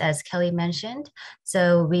populations, as Kelly mentioned.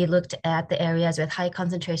 So we looked at the areas with high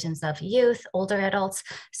concentrations of youth, older adults.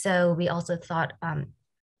 So we also thought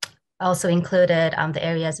also included the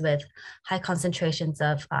areas with high concentrations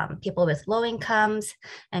of people with low incomes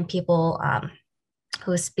and people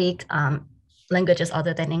who speak languages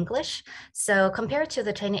other than English. So compared to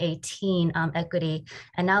the 2018 equity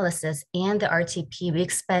analysis and the RTP, we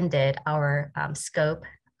expanded our scope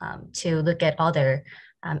to look at other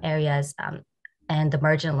areas and the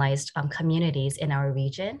marginalized communities in our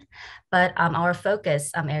region. But our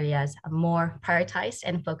focus areas, more prioritized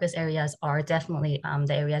and focus areas are definitely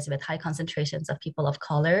the areas with high concentrations of people of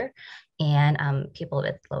color and people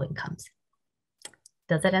with low incomes.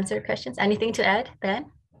 Does that answer your questions? Anything to add,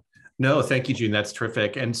 Ben? No, thank you, Jean. That's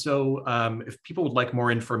terrific. And so if people would like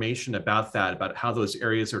more information about that, about how those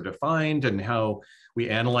areas are defined and how we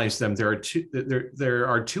analyze them, there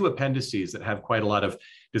are two appendices that have quite a lot of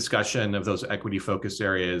discussion of those equity focus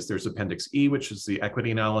areas. There's Appendix E, which is the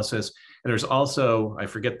equity analysis. And there's also, I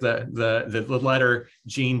forget the letter,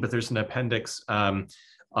 Jean, but there's an appendix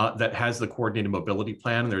that has the coordinated mobility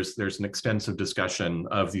plan. There's an extensive discussion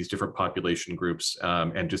of these different population groups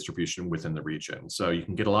and distribution within the region. So you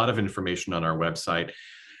can get a lot of information on our website.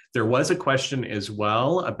 There was a question as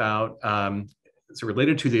well about, so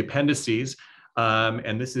related to the appendices,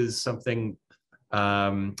 and this is something,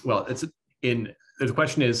 well, it's in, the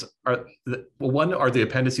question is, are the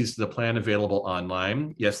appendices to the plan available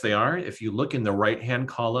online? Yes, they are. If you look in the right-hand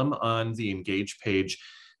column on the Engage page,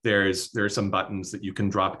 there's some buttons that you can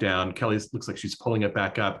drop down. Kelly looks like she's pulling it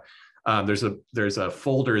back up. There's a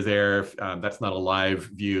folder there. That's not a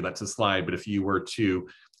live view, that's a slide. But if you were to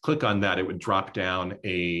click on that, it would drop down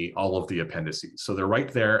all of the appendices. So they're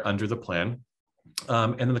right there under the plan.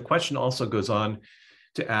 And then the question also goes on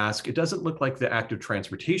to ask, it doesn't look like the active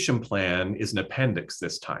transportation plan is an appendix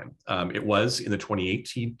this time. It was in the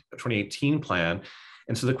 2018 plan.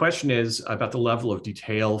 And so the question is about the level of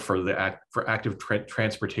detail for active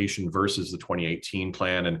transportation versus the 2018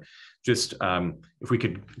 plan, and just if we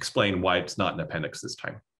could explain why it's not an appendix this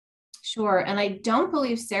time. Sure, and I don't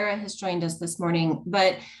believe Sarah has joined us this morning,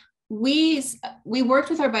 but we worked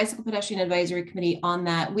with our Bicycle Pedestrian Advisory Committee on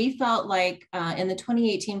that. We felt like in the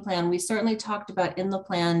 2018 plan, we certainly talked about in the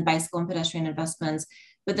plan bicycle and pedestrian investments,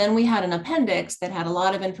 but then we had an appendix that had a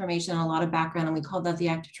lot of information, a lot of background, and we called that the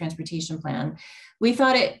active transportation plan. We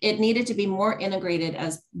thought it needed to be more integrated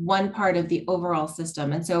as one part of the overall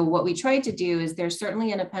system. And so what we tried to do is there's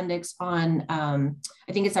certainly an appendix on,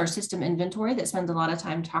 I think it's our system inventory that spends a lot of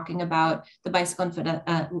time talking about the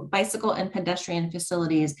bicycle and pedestrian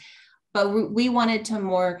facilities. But we wanted to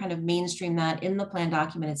more kind of mainstream that in the plan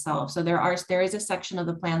document itself. So there is a section of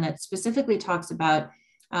the plan that specifically talks about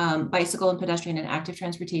bicycle and pedestrian and active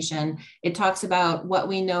transportation. It talks about what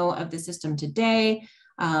we know of the system today,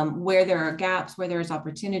 where there are gaps, where there's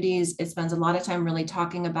opportunities. It spends a lot of time really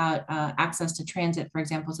talking about access to transit, for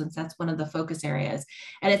example, since that's one of the focus areas.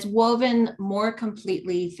 And it's woven more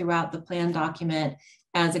completely throughout the plan document.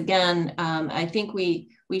 As again, I think we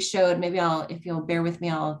showed, maybe if you'll bear with me,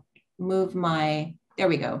 I'll move there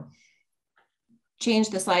we go. Change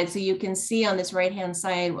the slide so you can see on this right-hand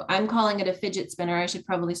side, I'm calling it a fidget spinner. I should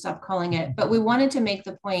probably stop calling it, but we wanted to make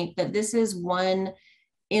the point that this is one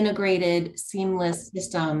integrated, seamless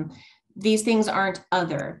system. These things aren't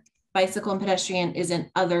other. Bicycle and pedestrian isn't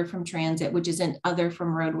other from transit, which isn't other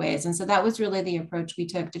from roadways. And so that was really the approach we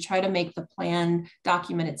took to try to make the plan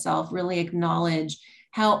document itself really acknowledge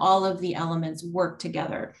how all of the elements work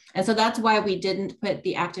together. And so that's why we didn't put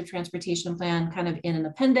the active transportation plan kind of in an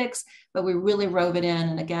appendix, but we really wove it in.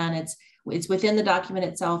 And again, it's within the document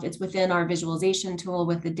itself, it's within our visualization tool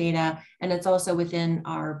with the data, and it's also within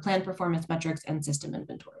our plan performance metrics and system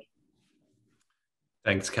inventory.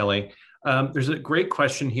 Thanks, Kelly. There's a great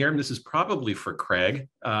question here, and this is probably for Craig.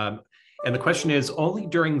 And the question is, only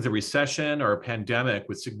during the recession or pandemic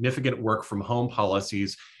with significant work from home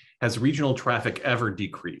policies has regional traffic ever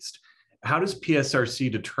decreased? How does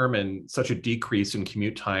PSRC determine such a decrease in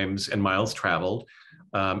commute times and miles traveled?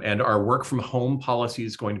 And are work from home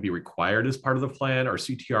policies going to be required as part of the plan or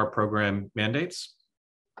CTR program mandates?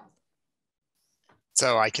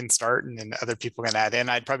 So I can start and then other people can add in.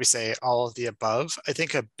 I'd probably say all of the above. I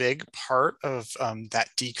think a big part of that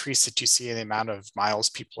decrease that you see in the amount of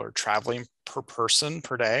miles people are traveling per person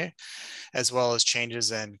per day, as well as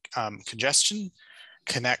changes in congestion,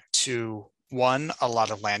 connect to a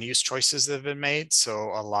lot of land use choices that have been made.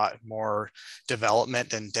 So a lot more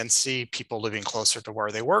development and density, people living closer to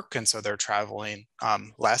where they work. And so they're traveling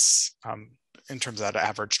less in terms of that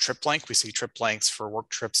average trip length. We see trip lengths for work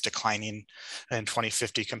trips declining in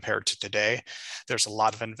 2050 compared to today. There's a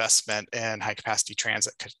lot of investment in high capacity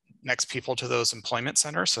transit connects people to those employment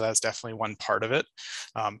centers. So that's definitely one part of it.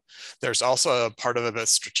 There's also a part of it, a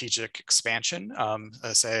strategic expansion.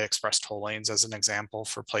 Say express toll lanes as an example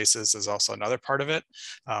for places is also another part of it.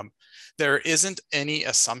 There isn't any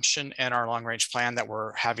assumption in our long range plan that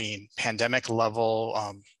we're having pandemic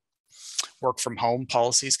level work from home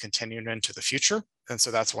policies continuing into the future. And so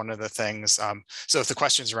that's one of the things. So if the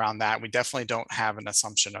question's around that, we definitely don't have an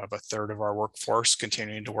assumption of a third of our workforce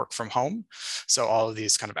continuing to work from home. So all of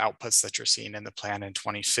these kind of outputs that you're seeing in the plan in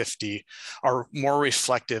 2050 are more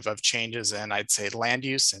reflective of changes in, I'd say, land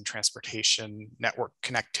use and transportation network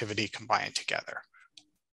connectivity combined together.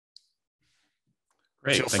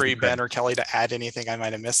 Great. Feel free, Ben or Kelly, to add anything I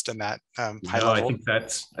might have missed in that high level.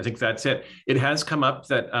 I think that's it. It has come up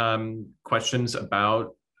that questions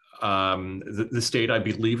about the state, I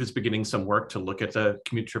believe, is beginning some work to look at the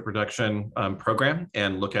commute trip reduction program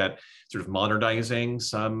and look at sort of modernizing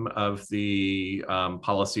some of the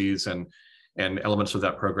policies and elements of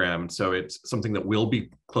that program. So it's something that we'll be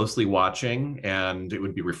closely watching, and it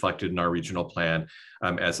would be reflected in our regional plan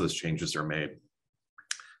as those changes are made.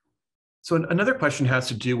 So another question has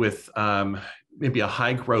to do with maybe a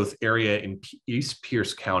high growth area in East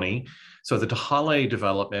Pierce County. So the Tahale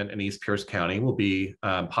development in East Pierce County will be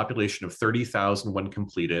a population of 30,000 when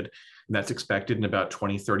completed, and that's expected in about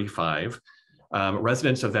 2035.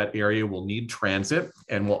 Residents of that area will need transit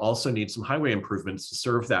and will also need some highway improvements to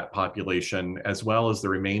serve that population, as well as the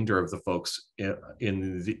remainder of the folks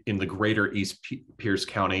in the greater East Pierce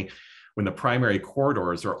County when the primary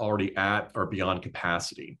corridors are already at or beyond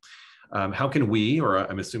capacity. How can we, or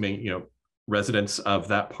I'm assuming, residents of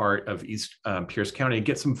that part of East Pierce County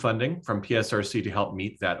get some funding from PSRC to help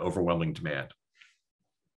meet that overwhelming demand?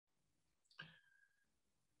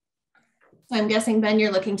 So I'm guessing, Ben,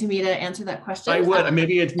 you're looking to me to answer that question. I would.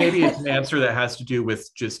 Maybe it's an answer that has to do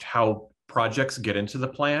with just how projects get into the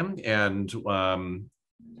plan, and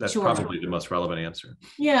that's sure. Probably the most relevant answer.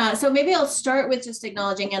 Yeah, so maybe I'll start with just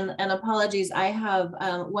acknowledging, and apologies, I have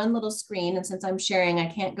one little screen, and since I'm sharing, I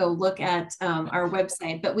can't go look at our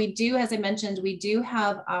website, but we do, as I mentioned, we do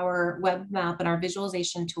have our web map and our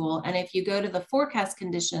visualization tool. And if you go to the forecast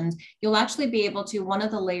conditions, you'll actually be able to, one of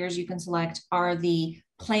the layers you can select are the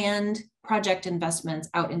planned project investments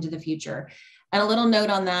out into the future. And a little note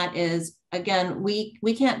on that is, again, we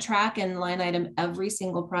can't track and line item every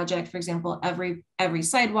single project. For example, every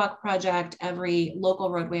sidewalk project, every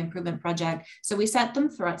local roadway improvement project. So we set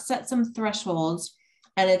some thresholds,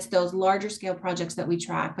 and it's those larger scale projects that we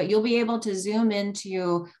track. But you'll be able to zoom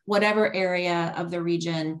into whatever area of the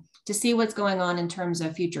region to see what's going on in terms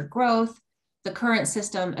of future growth, the current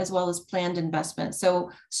system, as well as planned investment.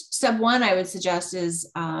 So step one, I would suggest, is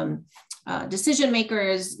decision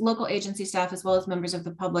makers, local agency staff, as well as members of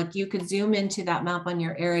the public, you could zoom into that map on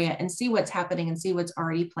your area and see what's happening and see what's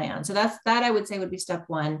already planned. So that I would say would be step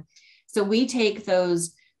one. So we take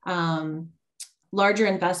those larger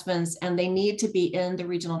investments, and they need to be in the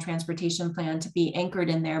regional transportation plan to be anchored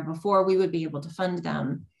in there before we would be able to fund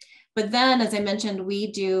them. But then, as I mentioned,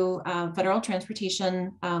 we do federal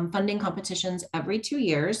transportation funding competitions every 2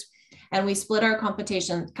 years, and we split our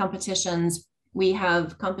competitions. We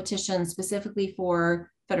have competitions specifically for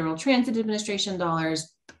Federal Transit Administration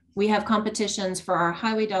dollars. We have competitions for our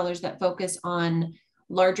highway dollars that focus on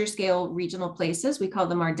larger scale regional places. We call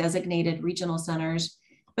them our designated regional centers.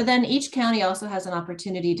 But then each county also has an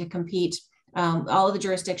opportunity to compete. All of the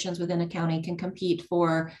jurisdictions within a county can compete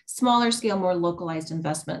for smaller scale, more localized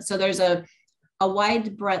investments. So there's a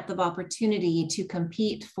wide breadth of opportunity to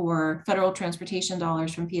compete for federal transportation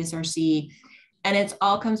dollars from PSRC. And it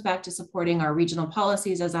all comes back to supporting our regional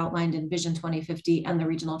policies as outlined in Vision 2050 and the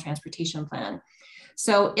Regional Transportation Plan.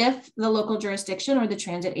 So if the local jurisdiction or the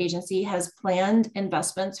transit agency has planned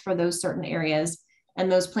investments for those certain areas,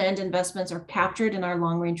 and those planned investments are captured in our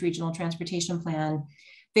long-range regional transportation plan,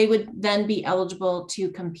 they would then be eligible to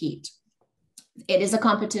compete. It is a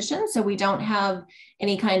competition, so we don't have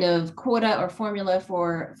any kind of quota or formula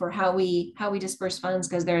for how we disperse funds,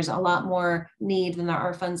 because there's a lot more need than there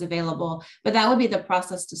are funds available. But that would be the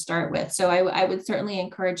process to start with. So I would certainly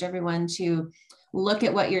encourage everyone to look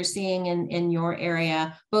at what you're seeing in your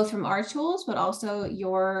area, both from our tools, but also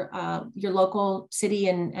your local city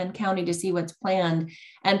and county, to see what's planned,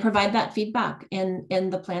 and provide that feedback in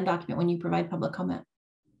the plan document when you provide public comment.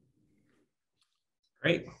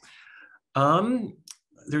 Great.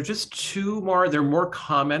 There are just two more. There are more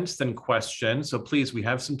comments than questions. So please, we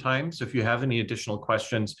have some time. So if you have any additional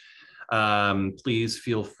questions, please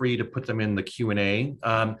feel free to put them in the Q&A.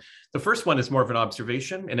 The first one is more of an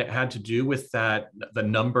observation, and it had to do with the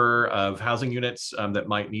number of housing units that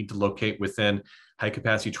might need to locate within high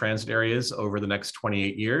capacity transit areas over the next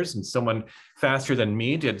 28 years. And someone faster than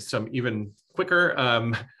me did some even quicker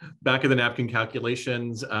back of the napkin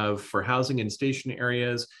calculations for housing in station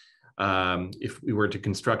areas. If we were to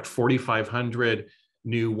construct 4,500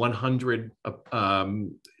 new 100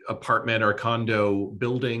 apartment or condo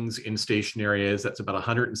buildings in station areas, that's about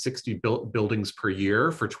 160 buildings per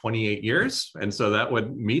year for 28 years. And so that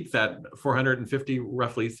would meet that 450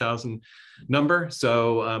 roughly thousand number.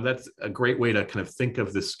 So that's a great way to kind of think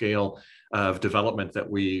of the scale of development that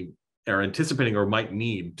we are anticipating or might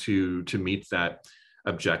need to meet that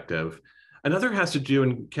objective. Another has to do,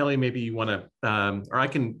 and Kelly, maybe you want to, or I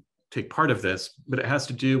can take part of this, but it has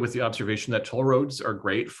to do with the observation that toll roads are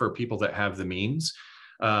great for people that have the means.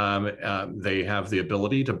 They have the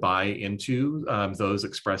ability to buy into those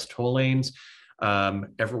express toll lanes.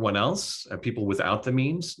 Everyone else, people without the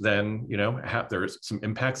means, then there's some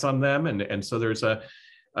impacts on them, and so there's a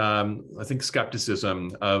I think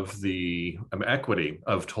skepticism of the equity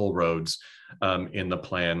of toll roads in the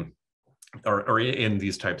plan or in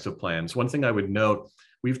these types of plans. One thing I would note,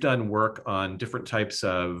 we've done work on different types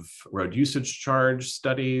of road usage charge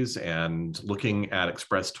studies and looking at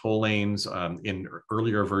express toll lanes in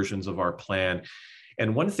earlier versions of our plan.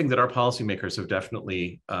 And one thing that our policymakers have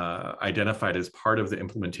definitely identified as part of the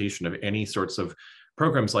implementation of any sorts of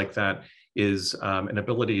programs like that is an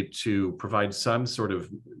ability to provide some sort of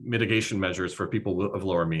mitigation measures for people of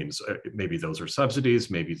lower means. Maybe those are subsidies,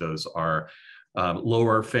 maybe those are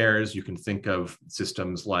lower fares. You can think of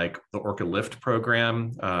systems like the Orca Lift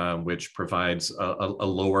program, which provides a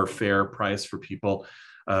lower fare price for people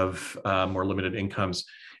of more limited incomes.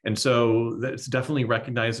 And so that's definitely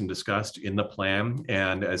recognized and discussed in the plan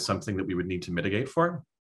and as something that we would need to mitigate for.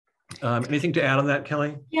 Anything to add on that,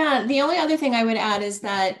 Kelly? Yeah, the only other thing I would add is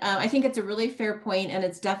that I think it's a really fair point, and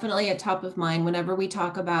it's definitely at top of mind whenever we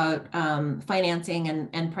talk about financing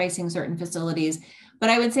and pricing certain facilities. But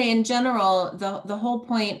I would say in general, the whole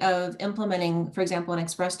point of implementing, for example, an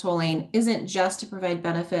express toll lane isn't just to provide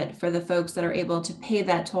benefit for the folks that are able to pay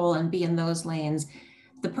that toll and be in those lanes.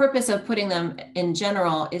 The purpose of putting them in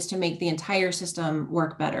general is to make the entire system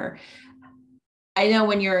work better. I know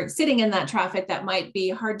when you're sitting in that traffic, that might be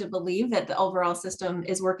hard to believe that the overall system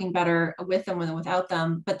is working better with them than without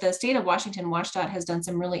them. But the state of Washington, WashDOT, has done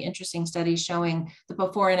some really interesting studies showing the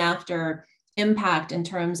before and after impact in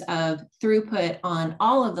terms of throughput on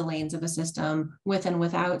all of the lanes of a system with and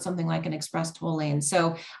without something like an express toll lane.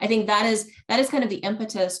 So I think that is kind of the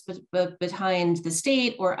impetus behind the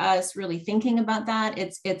state or us really thinking about that.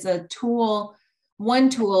 It's a tool, one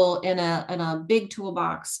tool in a big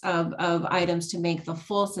toolbox of items to make the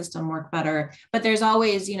full system work better. But there's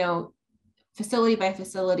always, facility by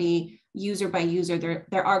facility, user by user,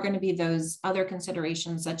 there are going to be those other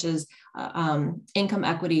considerations such as income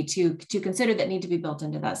equity to consider that need to be built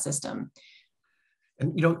into that system.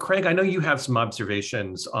 And Craig, I know you have some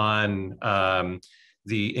observations on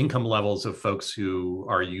the income levels of folks who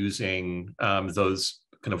are using those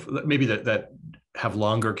kind of maybe that have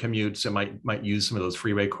longer commutes and might use some of those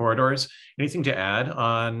freeway corridors. Anything to add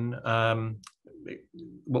on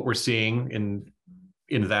what we're seeing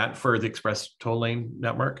in that for the express toll lane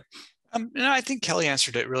network? No, I think Kelly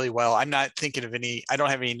answered it really well. I'm not thinking of I don't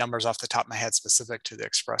have any numbers off the top of my head specific to the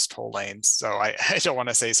express toll lanes. So I don't want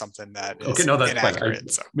to say something that is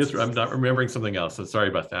inaccurate. I'm not remembering something else. So sorry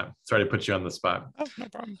about that. Sorry to put you on the spot. Oh, no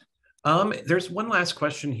problem. There's one last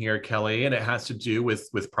question here, Kelly, and it has to do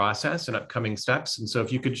with process and upcoming steps. And so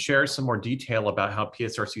if you could share some more detail about how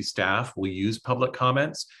PSRC staff will use public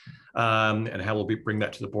comments and how we'll bring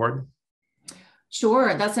that to the board.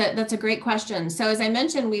 Sure, that's a great question. So as I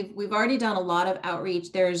mentioned, we've already done a lot of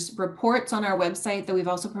outreach. There's reports on our website that we've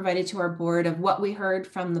also provided to our board of what we heard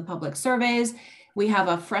from the public surveys. We have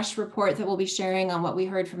a fresh report that we'll be sharing on what we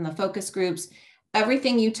heard from the focus groups.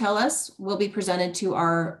 Everything you tell us will be presented to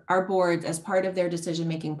our boards as part of their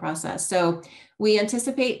decision-making process. So we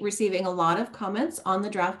anticipate receiving a lot of comments on the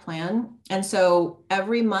draft plan. And so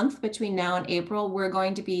every month between now and April, we're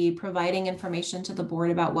going to be providing information to the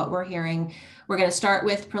board about what we're hearing. We're going to start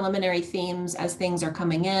with preliminary themes as things are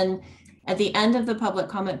coming in. At the end of the public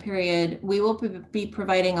comment period, we will be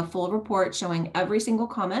providing a full report showing every single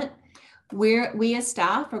comment. We as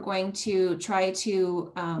staff are going to try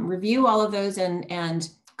to review all of those and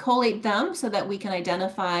collate them so that we can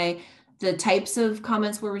identify the types of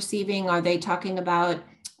comments we're receiving. Are they talking about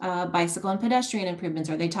bicycle and pedestrian improvements?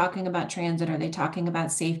 Are they talking about transit? Are they talking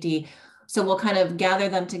about safety? So we'll kind of gather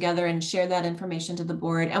them together and share that information to the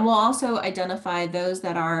board. And we'll also identify those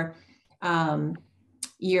that are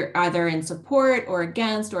you're either in support or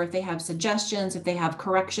against, or if they have suggestions, if they have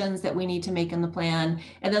corrections that we need to make in the plan.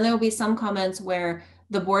 And then there will be some comments where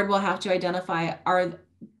the board will have to identify,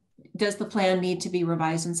 does the plan need to be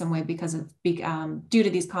revised in some way because of due to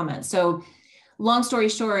these comments. So long story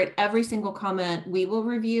short, every single comment we will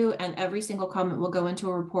review, and every single comment will go into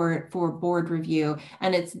a report for board review.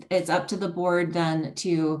 And it's up to the board then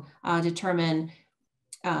to determine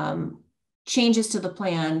changes to the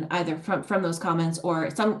plan, either from those comments, or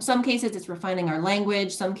some cases it's refining our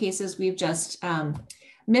language. Some cases we've just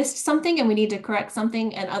missed something and we need to correct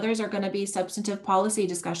something, and others are going to be substantive policy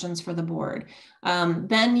discussions for the board.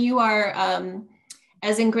 Ben, you are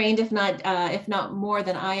as ingrained, if not more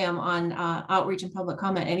than I am on outreach and public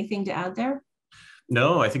comment. Anything to add there?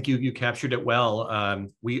 No, I think you captured it well.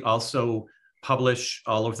 We also publish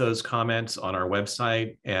all of those comments on our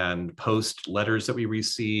website and post letters that we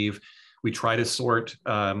receive. We try to sort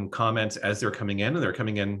comments as they're coming in, and they're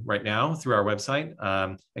coming in right now through our website.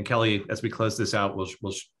 And Kelly, as we close this out,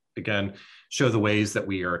 we'll again show the ways that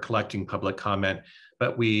we are collecting public comment,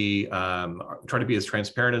 but we try to be as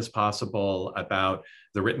transparent as possible about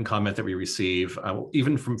the written comment that we receive.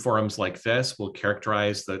 Even from forums like this, we'll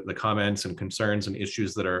characterize the comments and concerns and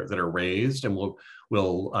issues that are raised, and we'll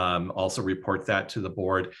also report that to the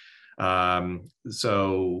board.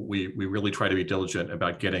 So we really try to be diligent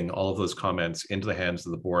about getting all of those comments into the hands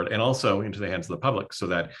of the board and also into the hands of the public, so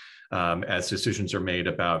that as decisions are made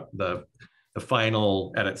about the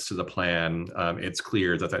final edits to the plan, it's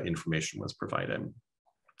clear that that information was provided.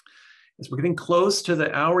 As we're getting close to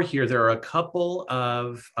the hour here, there are a couple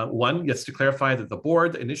of, one, just to clarify that the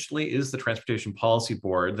board initially is the Transportation Policy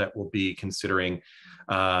Board that will be considering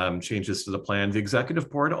changes to the plan. The Executive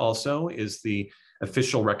Board also is the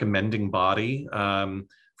official recommending body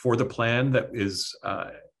for the plan that is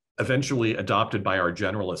eventually adopted by our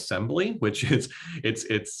General Assembly, which is,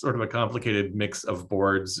 it's sort of a complicated mix of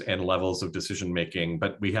boards and levels of decision making,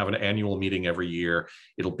 but we have an annual meeting every year.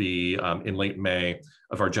 It'll be in late May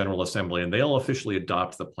of our General Assembly, and they'll officially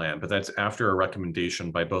adopt the plan, but that's after a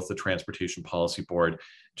recommendation by both the Transportation Policy Board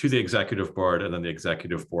to the Executive Board, and then the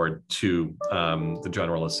Executive Board to the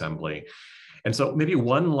General Assembly. And so maybe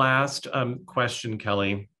one last question,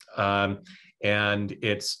 Kelly, and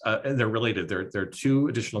they're related. There are two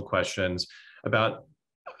additional questions about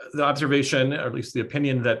the observation, or at least the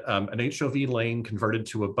opinion, that an HOV lane converted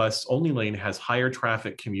to a bus-only lane has higher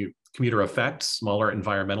traffic commuter effects, smaller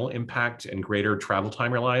environmental impact, and greater travel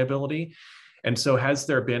time reliability. And so has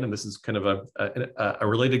there been, and this is kind of a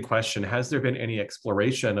related question, has there been any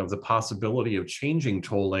exploration of the possibility of changing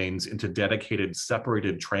toll lanes into dedicated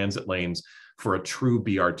separated transit lanes for a true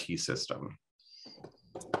BRT system?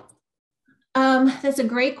 That's a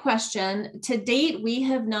great question. To date, we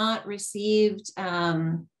have not received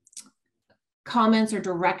comments or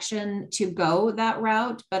direction to go that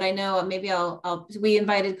route, but I know maybe we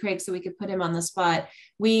invited Craig so we could put him on the spot.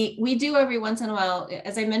 We do every once in a while.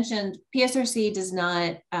 As I mentioned, PSRC does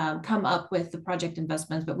not come up with the project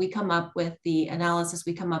investments, but we come up with the analysis,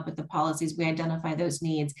 we come up with the policies, we identify those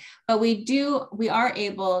needs. But we are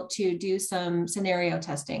able to do some scenario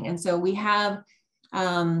testing. And so we have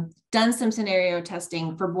done some scenario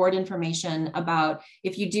testing for board information about,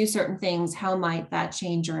 if you do certain things, how might that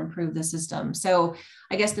change or improve the system? So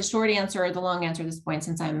I guess the short answer, or the long answer at this point,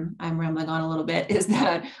 since I'm rambling on a little bit, is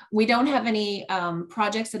that we don't have any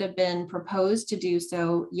projects that have been proposed to do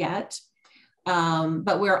so yet.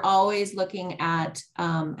 But we're always looking at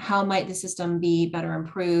how might the system be better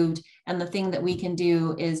improved. And the thing that we can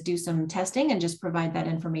do is do some testing and just provide that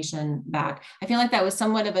information back. I feel like that was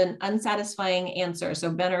somewhat of an unsatisfying answer.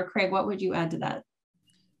 So Ben or Craig, what would you add to that?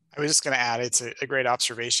 I was just going to add, it's a great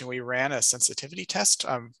observation. We ran a sensitivity test.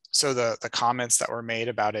 So the comments that were made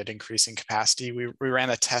about it increasing capacity, we ran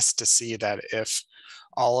a test to see that if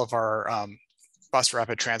all of our bus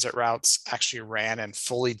rapid transit routes actually ran in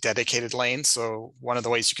fully dedicated lanes. So one of the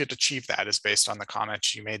ways you could achieve that is based on the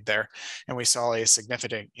comments you made there. And we saw a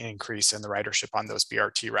significant increase in the ridership on those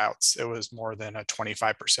BRT routes. It was more than a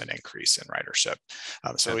 25% increase in ridership.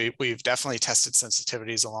 So we've definitely tested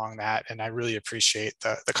sensitivities along that. And I really appreciate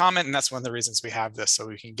the comment. And that's one of the reasons we have this, so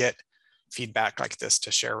we can get feedback like this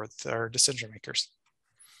to share with our decision makers.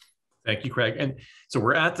 Thank you, Craig. And so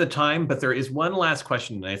we're at the time, but there is one last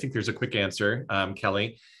question, and I think there's a quick answer,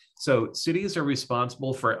 Kelly. So cities are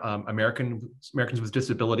responsible for Americans with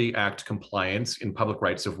Disability Act compliance in public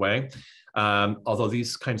rights of way. Although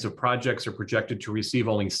these kinds of projects are projected to receive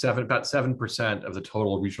only about 7% of the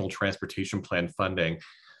total regional transportation plan funding,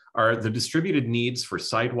 are the distributed needs for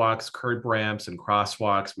sidewalks, curb ramps, and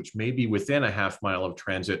crosswalks, which may be within a half mile of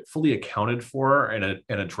transit, fully accounted for and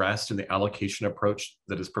addressed in the allocation approach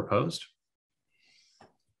that is proposed?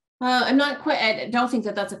 I'm not quite, I don't think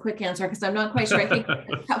that that's a quick answer because I'm not quite sure. I think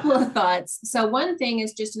a couple of thoughts. So one thing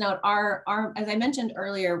is just to note as I mentioned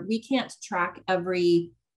earlier, we can't track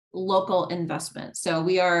every local investment. So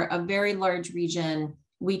we are a very large region.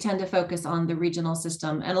 We tend to focus on the regional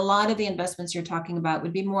system, and a lot of the investments you're talking about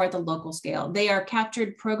would be more at the local scale. They are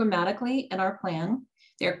captured programmatically in our plan.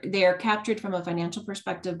 They are captured from a financial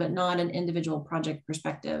perspective, but not an individual project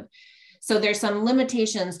perspective. So there's some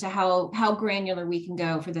limitations to how granular we can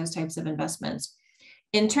go for those types of investments.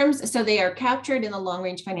 So they are captured in the long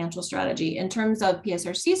range financial strategy. In terms of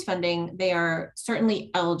PSRC's funding, they are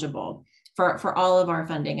certainly eligible for all of our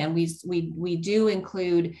funding. And we do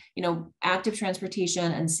include, active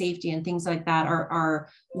transportation and safety and things like that are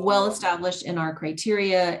well established in our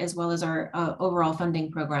criteria, as well as our overall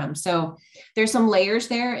funding program. So there's some layers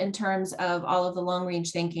there in terms of all of the long range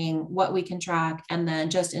thinking, what we can track, and then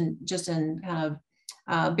just in kind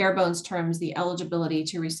of bare bones terms, the eligibility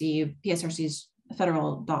to receive PSRC's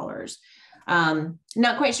federal dollars.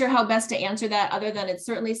 Not quite sure how best to answer that, other than it's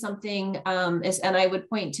certainly something, and I would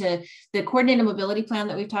point to the coordinated mobility plan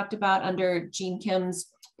that we've talked about under Jean Kim's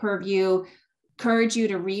purview. Encourage you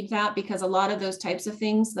to read that, because a lot of those types of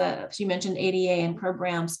things that she mentioned, ADA and curb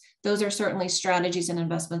ramps, those are certainly strategies and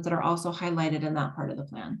investments that are also highlighted in that part of the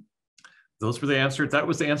plan. Those were the answers. That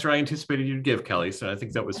was the answer I anticipated you'd give, Kelly. So I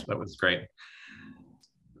think that was great.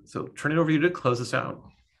 So turn it over to you to close us out.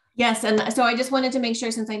 Yes, and so I just wanted to make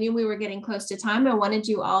sure, since I knew we were getting close to time, I wanted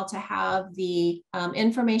you all to have the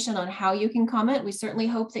information on how you can comment. We certainly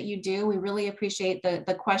hope that you do. We really appreciate the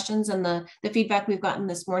questions and the feedback we've gotten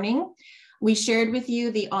this morning. We shared with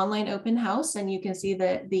you the online open house, and you can see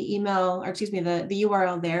the email, or excuse me, the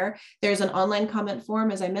URL there. There's an online comment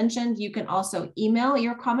form, as I mentioned. You can also email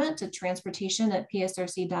your comment to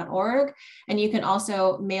transportation@psrc.org, and you can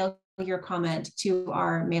also mail your comment to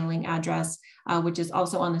our mailing address, which is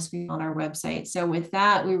also on the screen on our website. So with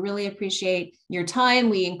that, we really appreciate your time.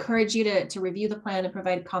 We encourage you to review the plan and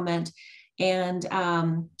provide comment, and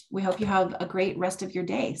we hope you have a great rest of your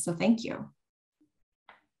day. So thank you.